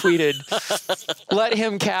rage tweeted? Let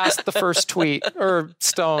him cast the first tweet or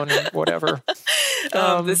stone, whatever.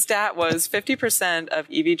 The stat was 50% of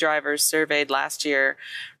EV drivers surveyed last year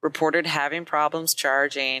reported having problems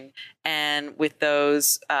charging. And with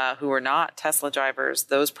those who were not Tesla drivers,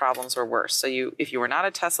 those problems were worse. So if you were not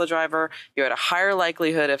a Tesla driver, you had a higher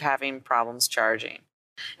likelihood of having problems charging.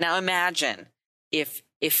 Now imagine if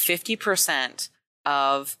 50%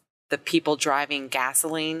 of the people driving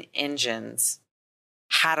gasoline engines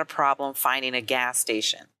had a problem finding a gas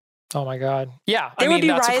station. Oh my God. Yeah. There would be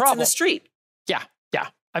that's riots a problem. in the street. Yeah. Yeah.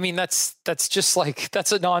 I mean, that's just like,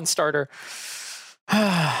 that's a non-starter.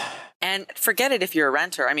 And forget it if you're a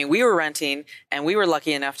renter. I mean, we were renting and we were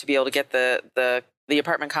lucky enough to be able to get the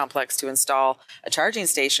apartment complex to install a charging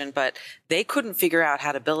station, but they couldn't figure out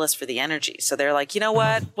how to bill us for the energy. So they're like, you know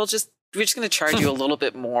what? We're just going to charge you a little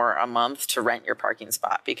bit more a month to rent your parking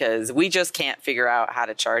spot because we just can't figure out how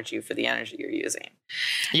to charge you for the energy you're using.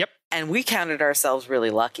 Yep. And we counted ourselves really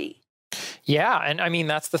lucky. Yeah. And I mean,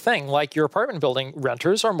 that's the thing. Like your apartment building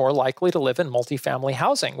renters are more likely to live in multifamily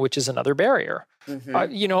housing, which is another barrier. A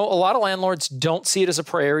lot of landlords don't see it as a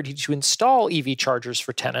priority to install EV chargers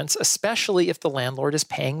for tenants, especially if the landlord is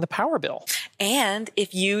paying the power bill. And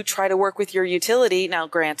if you try to work with your utility, now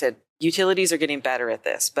granted, utilities are getting better at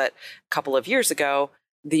this, but a couple of years ago,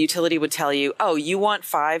 the utility would tell you, oh, you want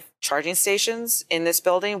 5 charging stations in this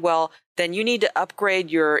building? Well, then you need to upgrade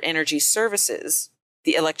your energy services,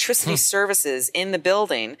 the electricity services in the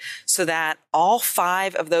building so that all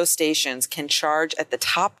 5 of those stations can charge at the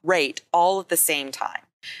top rate all at the same time.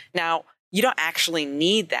 Now, you don't actually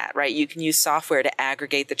need that, right? You can use software to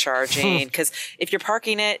aggregate the charging because if you're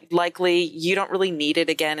parking it, likely you don't really need it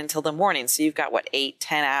again until the morning. So you've got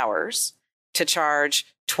 8-10 hours to charge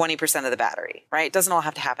 20% of the battery, right? It doesn't all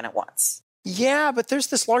have to happen at once. Yeah, but there's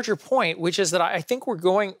this larger point, which is that I think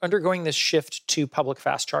we're undergoing this shift to public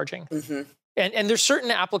fast charging. And there's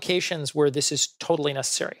certain applications where this is totally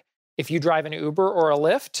necessary. If you drive an Uber or a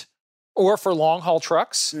Lyft, Or for long haul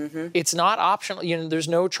trucks, it's not optional. You know, there's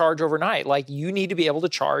no charge overnight. Like, you need to be able to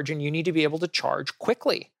charge, and you need to be able to charge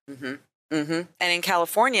quickly. And in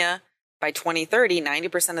California, by 2030,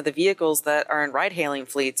 90% of the vehicles that are in ride-hailing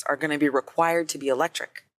fleets are going to be required to be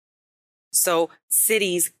electric. So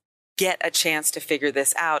cities get a chance to figure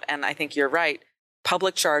this out. And I think you're right.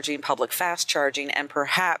 Public charging, public fast charging, and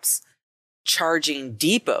perhaps charging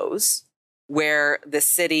depots where the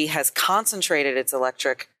city has concentrated its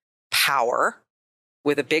electric power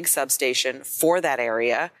with a big substation for that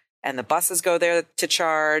area, and the buses go there to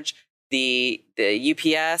charge. The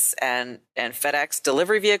UPS and FedEx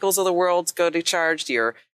delivery vehicles of the world go to charge.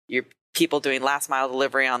 Your people doing last mile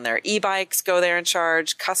delivery on their e-bikes go there and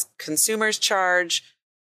charge. Consumers charge.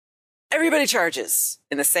 Everybody charges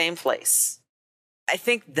in the same place. I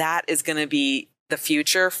think that is going to be the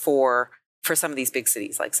future for some of these big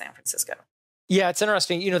cities like San Francisco. Yeah, it's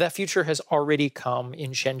interesting. You know, that future has already come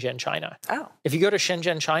in Shenzhen, China. Oh. If you go to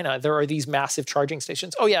Shenzhen, China, there are these massive charging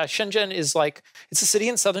stations. Oh, yeah, Shenzhen is like, it's a city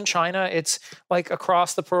in southern China. It's like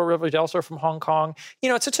across the Pearl River Delta from Hong Kong. You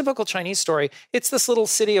know, it's a typical Chinese story. It's this little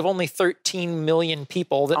city of only 13 million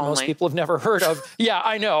people that most people have never heard of. Yeah,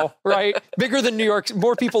 I know, right? Bigger than New York,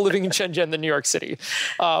 more people living in Shenzhen than New York City.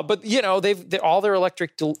 But, you know, all their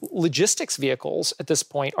electric logistics vehicles at this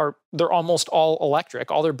point they're almost all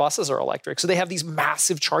electric. All their buses are electric. So they have these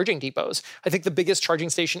massive charging depots. I think the biggest charging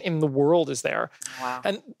station in the world is there. Wow.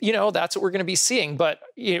 And, you know, that's what we're going to be seeing. But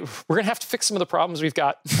we're going to have to fix some of the problems we've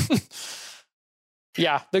got.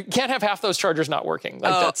 Yeah, they can't have half those chargers not working.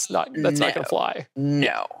 Like, that's not going to fly.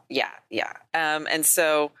 No. Yeah. And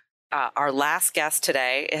so our last guest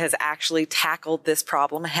today has actually tackled this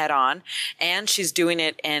problem head on, and she's doing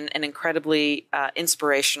it in an incredibly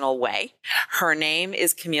inspirational way. Her name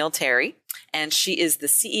is Camille Terry, and she is the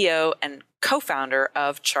CEO and co-founder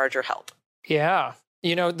of Charger Help. Yeah.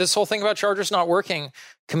 You know, this whole thing about chargers not working,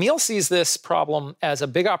 Camille sees this problem as a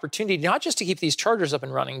big opportunity, not just to keep these chargers up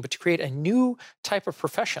and running, but to create a new type of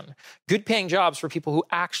profession, good paying jobs for people who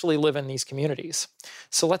actually live in these communities.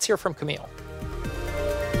 So let's hear from Camille.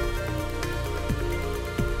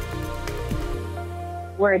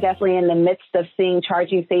 We're definitely in the midst of seeing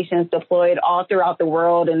charging stations deployed all throughout the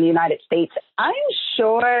world in the United States. I'm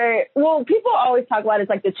sure, well, people always talk about it's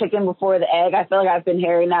like the chicken before the egg. I feel like I've been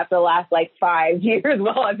hearing that for the last 5 years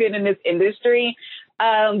while I've been in this industry.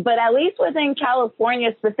 But at least within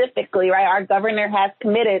California specifically, right, our governor has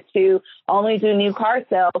committed to only do new car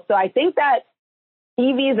sales. So I think that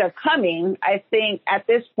EVs are coming. I think at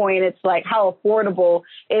this point, it's like, how affordable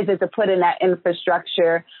is it to put in that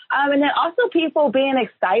infrastructure? And then also people being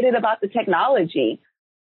excited about the technology.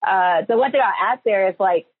 The one thing I'll add there is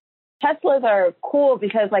like, Teslas are cool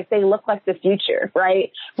because like they look like the future,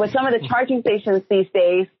 right? With some of the charging stations these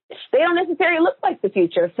days, they don't necessarily look like the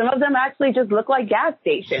future. Some of them actually just look like gas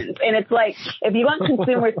stations. And it's like, if you want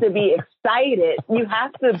consumers to be excited, you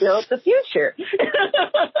have to build the future.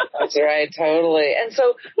 That's right. Totally. And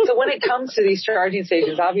so when it comes to these charging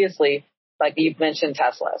stations, obviously, like you've mentioned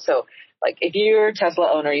Tesla. So like if you're a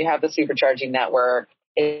Tesla owner, you have the supercharging network.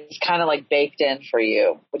 It's kind of like baked in for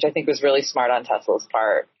you, which I think was really smart on Tesla's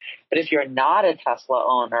part. But if you're not a Tesla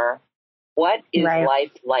owner, what is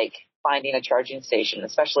life like finding a charging station,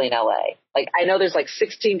 especially in LA? Like, I know there's like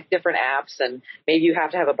 16 different apps and maybe you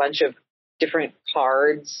have to have a bunch of different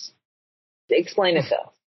cards. Explain it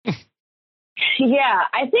though. Yeah,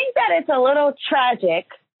 I think that it's a little tragic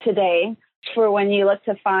today for when you look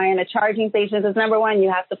to find a charging station. Because number one,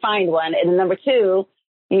 you have to find one. And number two,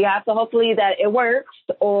 you have to hopefully that it works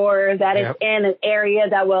or that it's in an area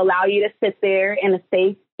that will allow you to sit there in a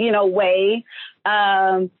safe, way.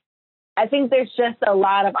 I think there's just a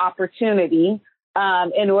lot of opportunity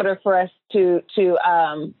in order for us to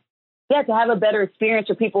have a better experience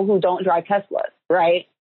for people who don't drive Teslas, right?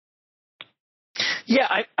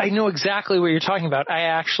 Yeah, I know exactly what you're talking about. I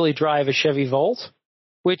actually drive a Chevy Volt,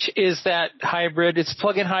 which is that hybrid. It's a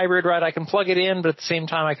plug-in hybrid, right? I can plug it in, but at the same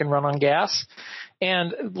time I can run on gas,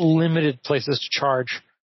 and limited places to charge.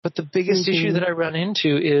 But the biggest issue that I run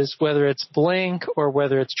into is whether it's Blink or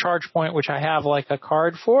whether it's ChargePoint, which I have like a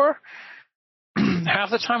card for, half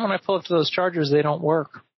the time when I pull up to those chargers, they don't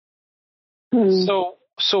work. So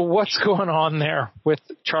what's going on there with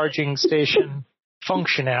charging station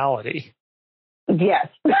functionality? Yes.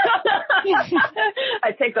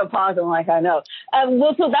 I take a pause and I'm like, I know.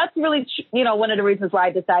 Well, so that's really, one of the reasons why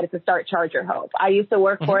I decided to start Charger Hope. I used to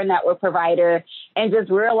work for a network provider and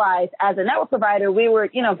just realized as a network provider, we were,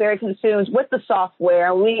 very consumed with the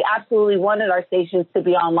software. We absolutely wanted our stations to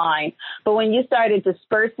be online. But when you started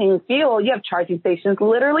dispersing fuel, you have charging stations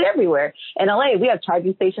literally everywhere. In LA, we have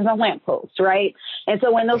charging stations on lampposts, right? And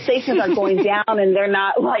so when those stations are going down and they're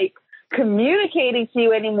not like communicating to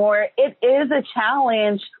you anymore, it is a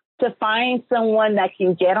challenge to find someone that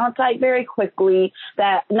can get on site very quickly,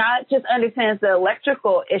 that not just understands the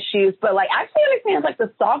electrical issues, but like actually understands like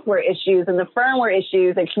the software issues and the firmware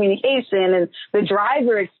issues and communication and the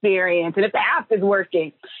driver experience and if the app is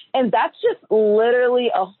working. And that's just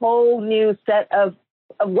literally a whole new set of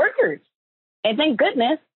workers. And thank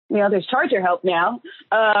goodness, there's Charger Help now.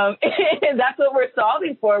 And that's what we're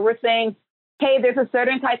solving for. We're saying, hey, there's a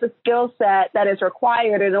certain type of skill set that is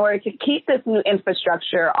required in order to keep this new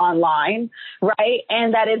infrastructure online, right?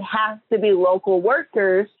 And that it has to be local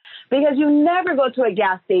workers, because you never go to a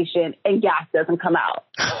gas station and gas doesn't come out.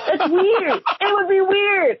 It's weird. It would be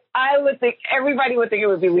weird. I would think everybody would think it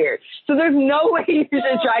would be weird. So there's no way you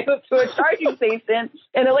should drive up to a charging station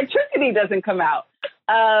and electricity doesn't come out.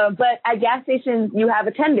 But at gas stations, you have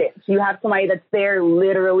attendants. You have somebody that's there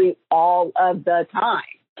literally all of the time.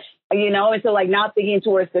 And so like now thinking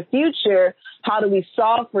towards the future, how do we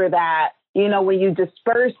solve for that? When you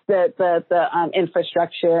disperse the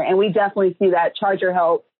infrastructure, and we definitely see that Charger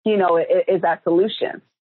Help, is that solution.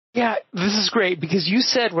 Yeah, this is great because you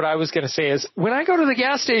said what I was going to say is when I go to the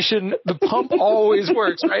gas station, the pump always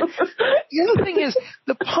works, right? The other thing is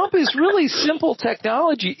the pump is really simple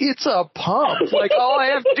technology. It's a pump. Like all I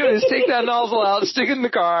have to do is take that nozzle out, stick it in the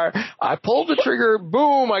car. I pull the trigger,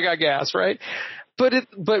 boom, I got gas, right?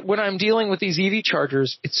 But when I'm dealing with these EV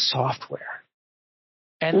chargers, it's software.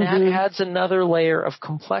 And that adds another layer of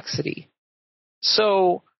complexity.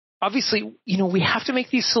 So obviously, we have to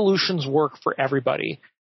make these solutions work for everybody.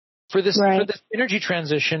 For this energy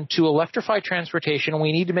transition to electrify transportation,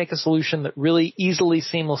 we need to make a solution that really easily,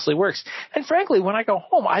 seamlessly works. And frankly, when I go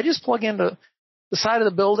home, I just plug into the side of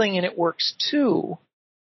the building and it works too.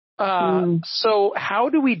 So how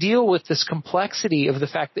do we deal with this complexity of the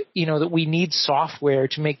fact that, that we need software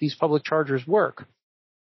to make these public chargers work?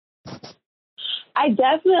 I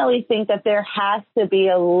definitely think that there has to be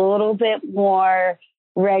a little bit more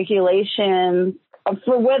regulation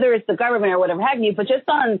for whether it's the government or whatever have you, but just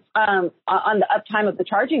on the uptime of the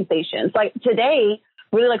charging stations. Like today,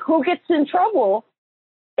 really like who gets in trouble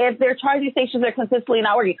if their charging stations are consistently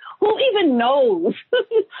not working? Who even knows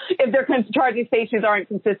if their charging stations aren't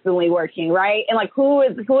consistently working, right? And like who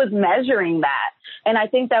is measuring that? And I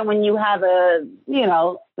think that when you have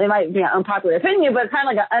they might be an unpopular opinion, but kind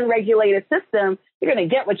of like an unregulated system, you're going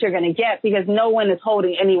to get what you're going to get because no one is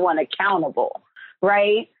holding anyone accountable,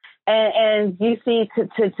 right? And you see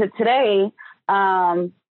today,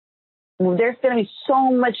 there's going to be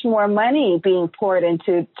so much more money being poured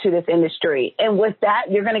into this industry. And with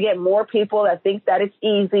that, you're going to get more people that think that it's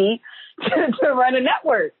easy to run a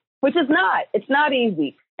network, which is not. It's not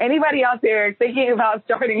easy. Anybody out there thinking about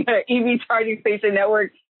starting an EV charging station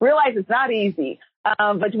network, realize it's not easy.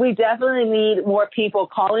 But we definitely need more people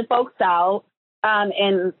calling folks out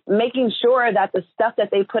and making sure that the stuff that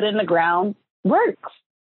they put in the ground works.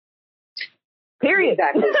 Period.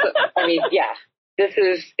 Exactly. So, yeah.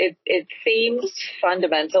 It seems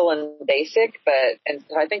fundamental and basic, and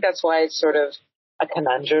I think that's why it's sort of a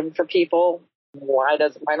conundrum for people. Why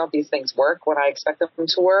don't these things work when I expect them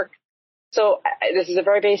to work? So this is a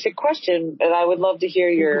very basic question, and I would love to hear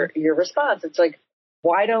your response. It's like,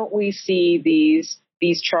 why don't we see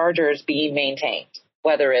these chargers being maintained,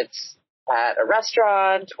 whether it's at a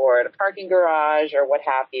restaurant or at a parking garage or what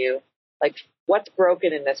have you? Like, what's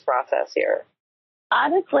broken in this process here?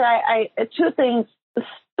 Honestly, I two things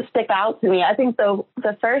stick out to me. I think the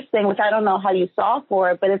first thing, which I don't know how you solve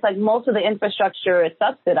for it, but it's like most of the infrastructure is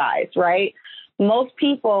subsidized, right? Most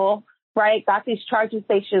people, right, got these charging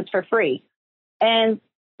stations for free. And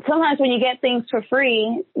sometimes when you get things for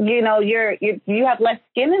free, you have less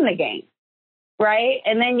skin in the game, right?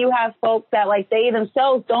 And then you have folks that like they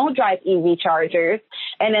themselves don't drive EV chargers.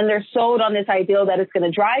 And then they're sold on this ideal that it's going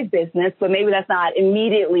to drive business, but maybe that's not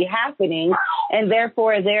immediately happening. And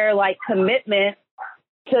therefore their like commitment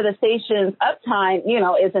to the station's uptime,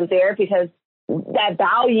 isn't there because that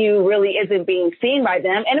value really isn't being seen by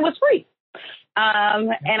them. And it was free.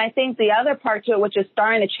 And I think the other part to it, which is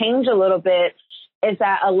starting to change a little bit, is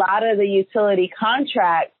that a lot of the utility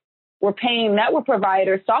contracts were paying network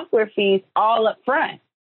providers software fees all up front.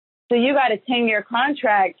 So you got a 10-year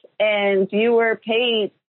contract and you were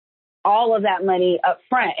paid all of that money up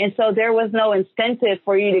front. And so there was no incentive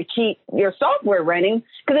for you to keep your software running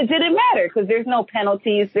because it didn't matter because there's no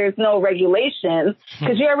penalties, there's no regulations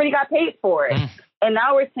because you already got paid for it. And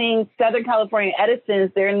now we're seeing Southern California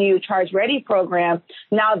Edison's, their new Charge Ready program.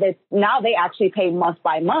 Now they actually pay month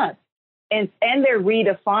by month and they're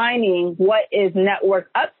redefining what is network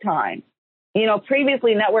uptime. You know,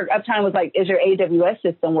 previously network uptime was like, is your AWS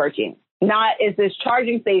system working? Not is this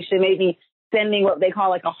charging station maybe sending what they call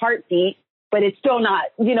like a heartbeat, but it's still not,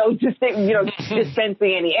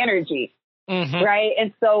 dispensing any energy. Right.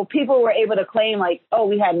 And so people were able to claim like, oh,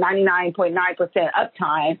 we had 99.9%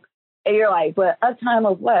 uptime. And you're like, but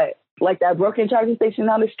uptime of what? Like that broken charging station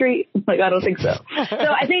down the street? Like, I don't think so. So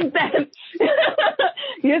I think that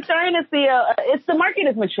you're starting to see the market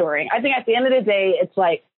is maturing. I think at the end of the day, it's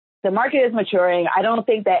like the market is maturing. I don't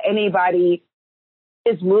think that anybody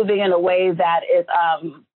is moving in a way that is,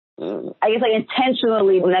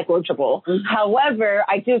 intentionally negligible. However,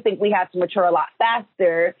 I do think we have to mature a lot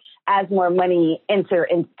faster as more money enter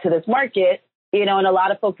into this market. You know, and a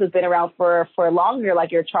lot of folks who've been around for longer,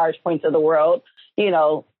 like your Charge Points of the world, you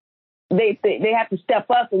know, they have to step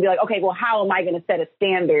up and be like, okay, well, how am I going to set a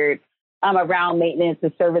standard around maintenance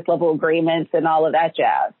and service level agreements and all of that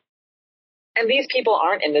jazz? And these people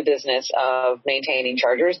aren't in the business of maintaining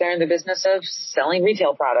chargers. They're in the business of selling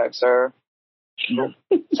retail products or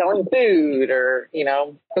selling food or, you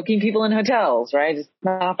know, booking people in hotels, right? It's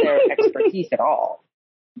not their expertise at all.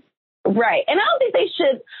 Right. And I don't think they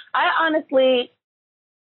should. I honestly,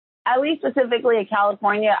 at least specifically in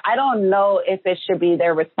California, I don't know if it should be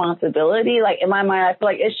their responsibility. Like in my mind, I feel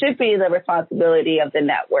like it should be the responsibility of the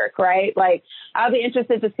network, right? Like I'll be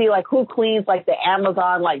interested to see like who cleans like the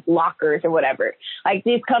Amazon like lockers or whatever. Like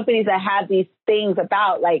these companies that have these things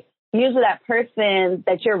about like usually that person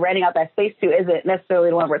that you're renting out that space to isn't necessarily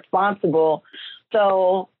the one responsible.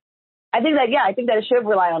 So I think that it should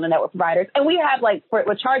rely on the network providers. And we have like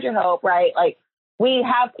with Charger Help, right? Like we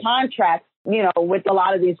have contracts, you know, with a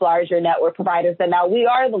lot of these larger network providers that now we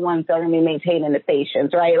are the ones that are going to be maintaining the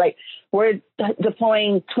stations, right? Like we're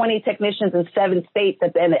deploying 20 technicians in 7 states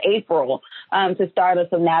at the end of April to start us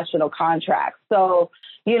some national contracts. So,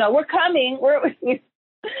 you know, we're coming. We're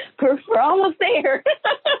almost there.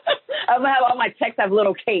 I'm going to have all my techs have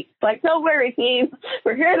little capes. Like, don't worry, team.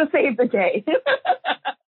 We're here to save the day.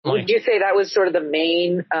 Would you say that was sort of the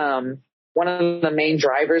main, one of the main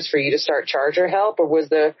drivers for you to start Charger Help, or were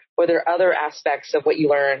there other aspects of what you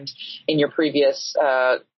learned in your previous,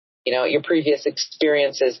 your previous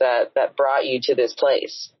experiences that brought you to this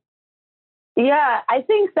place? Yeah, I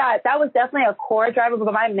think that was definitely a core driver,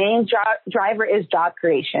 but my main driver is job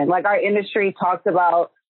creation. Like our industry talks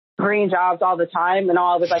about green jobs all the time, and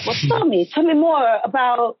all was like, well, tell me more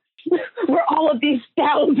about where all of these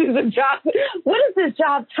thousands of jobs. What is this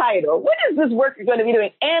job title? What is this worker going to be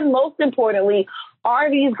doing? And most importantly,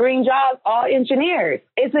 are these green jobs all engineers?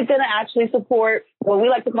 Is it going to actually support what we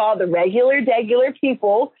like to call the regular, degular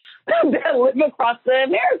people that live across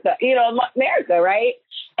America, right?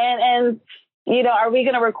 And you know, are we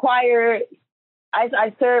going to require?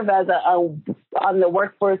 I serve as on the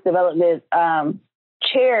workforce development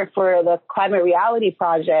chair for the Climate Reality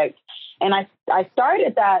Project. And I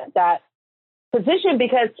started that position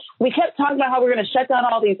because we kept talking about how we're going to shut down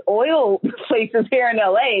all these oil places here in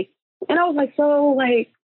LA. And I was like, so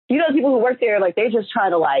like, you know, people who work there, like, they're just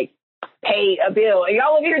trying to like pay a bill. And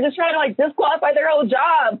y'all over here just trying to like disqualify their own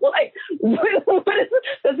job. Like,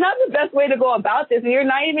 that's not the best way to go about this. And you're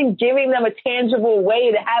not even giving them a tangible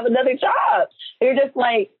way to have another job. You're just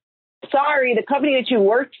like, sorry, the company that you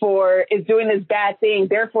worked for is doing this bad thing.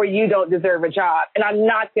 Therefore, you don't deserve a job. And I'm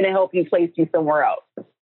not going to help you place you somewhere else.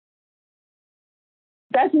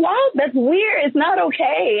 That's wild. That's weird. It's not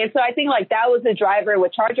okay. And so I think like that was the driver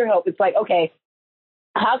with Charger Help. It's like, okay,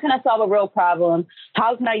 how can I solve a real problem?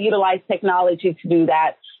 How can I utilize technology to do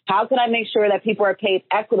that? How can I make sure that people are paid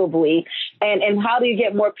equitably? And how do you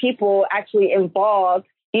get more people actually involved,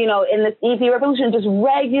 you know, in this EV revolution? Just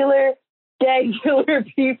regular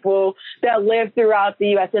people that live throughout the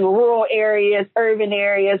U.S. in rural areas, urban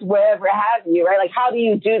areas, wherever have you, right? Like, how do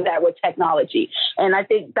you do that with technology? And I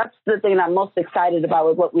think that's the thing I'm most excited about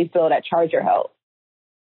with what we build at Charger Help.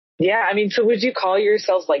 Yeah, I mean, so would you call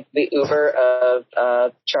yourselves like the Uber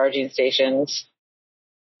of charging stations?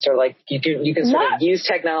 So like you can sort of use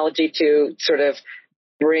technology to sort of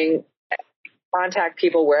contact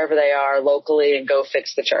people wherever they are locally and go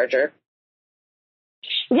fix the charger?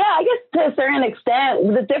 Yeah, I guess to a certain extent,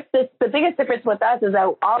 the biggest difference with us is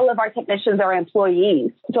that all of our technicians are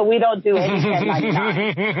employees, so we don't do any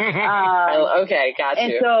 1099. Okay, got you.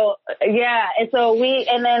 And so,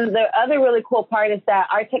 and then the other really cool part is that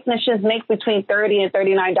our technicians make between $30 and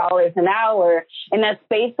 $39 an hour, and that's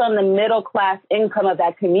based on the middle class income of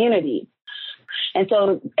that community. And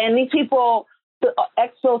so, and these people, the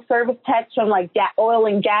expo service techs from like oil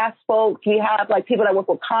and gas folks. We have like people that work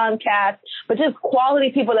with Comcast, but just quality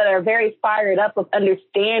people that are very fired up with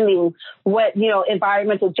understanding what,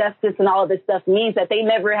 environmental justice and all of this stuff means that they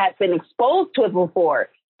never had been exposed to it before.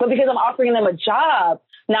 But because I'm offering them a job,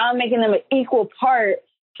 now I'm making them an equal part,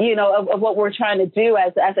 of what we're trying to do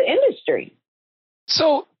as an industry.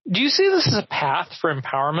 So do you see this as a path for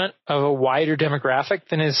empowerment of a wider demographic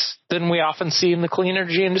than we often see in the clean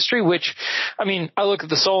energy industry? Which, I mean, I look at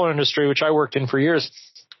the solar industry, which I worked in for years.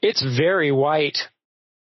 It's very white.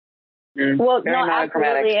 Well, very no,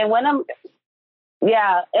 absolutely. And one of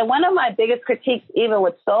my biggest critiques, even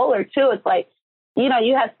with solar too, it's like,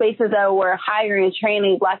 you have spaces that were hiring and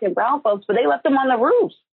training Black and brown folks, but they left them on the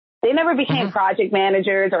roofs. They never became project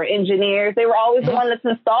managers or engineers. They were always the one that's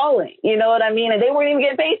installing. You know what I mean? And they weren't even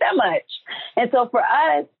getting paid that much. And so for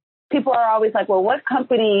us, people are always like, well, what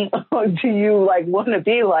company do you want to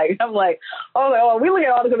be like? I'm like, we look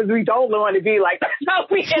at all the companies we don't want to be like. That's how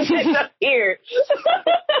we ended up here.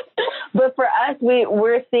 But for us,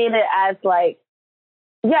 we're seeing it as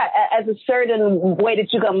as a certain way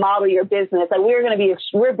that you can model your business. Like we're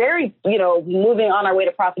very, moving on our way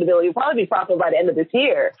to profitability. We'll probably be profitable by the end of this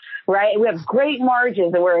year, right? We have great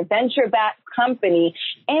margins and we're a venture-backed company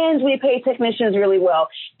and we pay technicians really well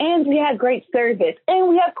and we have great service and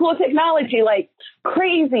we have cool technology, like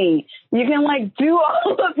crazy. You can do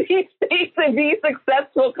all of these things and be a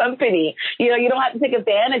successful company. You don't have to take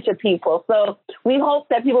advantage of people. So we hope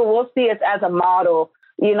that people will see us as a model,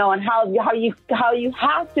 and how you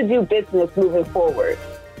have to do business moving forward.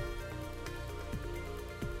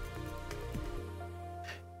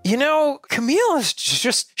 Camille is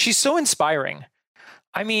she's so inspiring.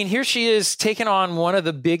 I mean, here she is taking on one of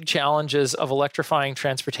the big challenges of electrifying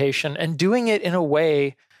transportation and doing it in a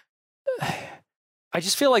way. I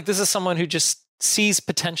just feel like this is someone who just sees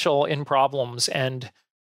potential in problems. And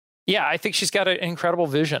yeah, I think she's got an incredible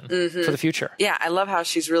vision for the future. Yeah, I love how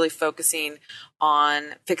she's really focusing on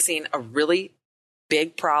fixing a really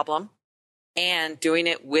big problem and doing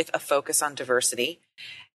it with a focus on diversity.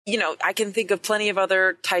 I can think of plenty of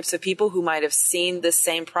other types of people who might have seen the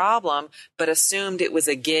same problem, but assumed it was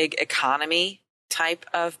a gig economy type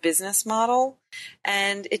of business model.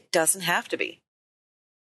 And it doesn't have to be.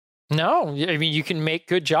 No, I mean, you can make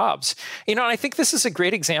good jobs. And I think this is a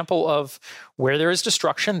great example of where there is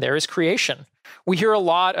destruction, there is creation. We hear a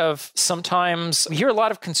lot of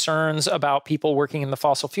concerns about people working in the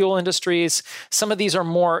fossil fuel industries. Some of these are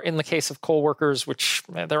more in the case of coal workers, which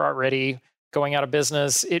they're already going out of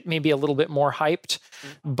business. It may be a little bit more hyped.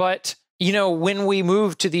 But, when we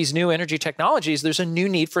move to these new energy technologies, there's a new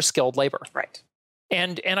need for skilled labor. Right.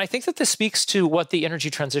 And I think that this speaks to what the energy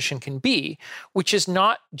transition can be, which is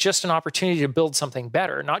not just an opportunity to build something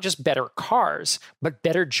better, not just better cars, but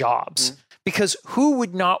better jobs. Because who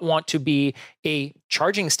would not want to be a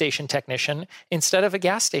charging station technician instead of a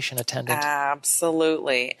gas station attendant?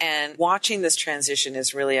 Absolutely. And watching this transition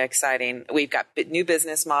is really exciting. We've got new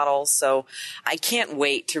business models, so I can't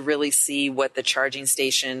wait to really see what the charging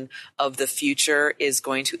station of the future is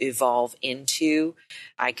going to evolve into.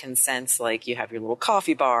 I can sense you have your little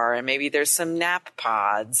coffee bar and maybe there's some nap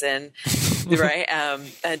pods and right.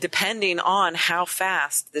 Depending on how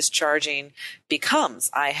fast this charging becomes.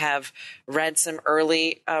 I have read some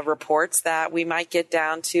early reports that we might get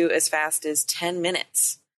down to as fast as 10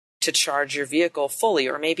 minutes to charge your vehicle fully,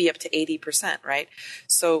 or maybe up to 80%, right?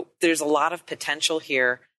 So there's a lot of potential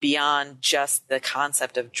here beyond just the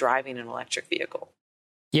concept of driving an electric vehicle.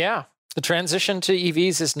 Yeah. The transition to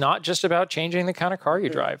EVs is not just about changing the kind of car you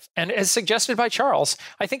drive. And as suggested by Charles,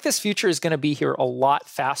 I think this future is going to be here a lot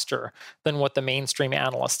faster than what the mainstream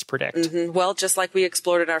analysts predict. Well, just like we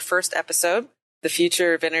explored in our first episode, the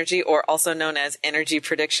future of energy, or also known as energy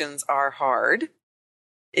predictions, are hard.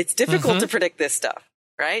 It's difficult to predict this stuff,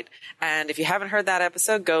 right? And if you haven't heard that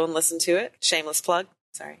episode, go and listen to it. Shameless plug.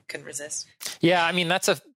 Sorry, couldn't resist. Yeah, I mean, that's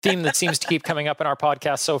a theme that seems to keep coming up in our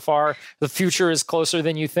podcast so far. The future is closer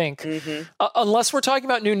than you think. Unless we're talking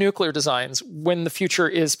about new nuclear designs, when the future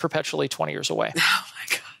is perpetually 20 years away. Oh my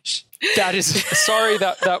gosh. That is, sorry,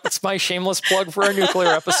 that's my shameless plug for our nuclear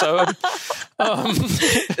episode.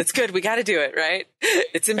 It's good. We got to do it, right?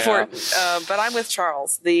 It's important. Yeah. But I'm with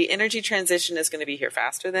Charles. The energy transition is going to be here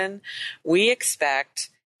faster than we expect.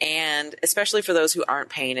 and especially for those who aren't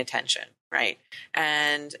paying attention, right?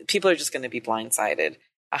 And people are just going to be blindsided.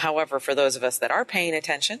 However, for those of us that are paying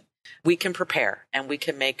attention, we can prepare and we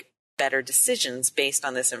can make better decisions based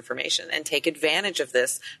on this information and take advantage of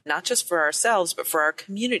this, not just for ourselves, but for our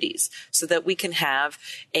communities, so that we can have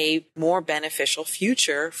a more beneficial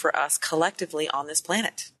future for us collectively on this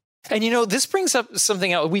planet. And, this brings up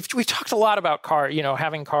something else. We've talked a lot about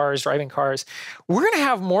having cars, driving cars. We're going to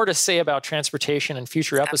have more to say about transportation in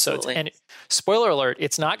future episodes. Absolutely. And spoiler alert,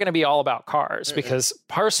 it's not going to be all about cars because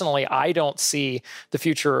personally, I don't see the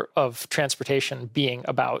future of transportation being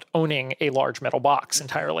about owning a large metal box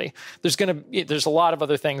entirely. There's a lot of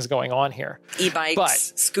other things going on here.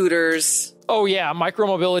 E-bikes, scooters. Oh yeah,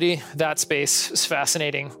 micromobility, that space is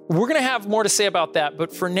fascinating. We're going to have more to say about that,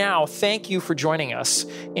 but for now, thank you for joining us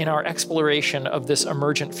in our exploration of this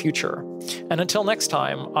emergent future. And until next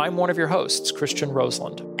time, I'm one of your hosts, Christian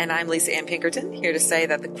Roseland. And I'm Lisa Ann Pinkerton, here to say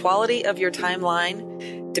that the quality of your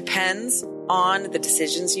timeline depends on the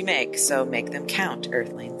decisions you make, so make them count,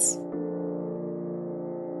 Earthlings.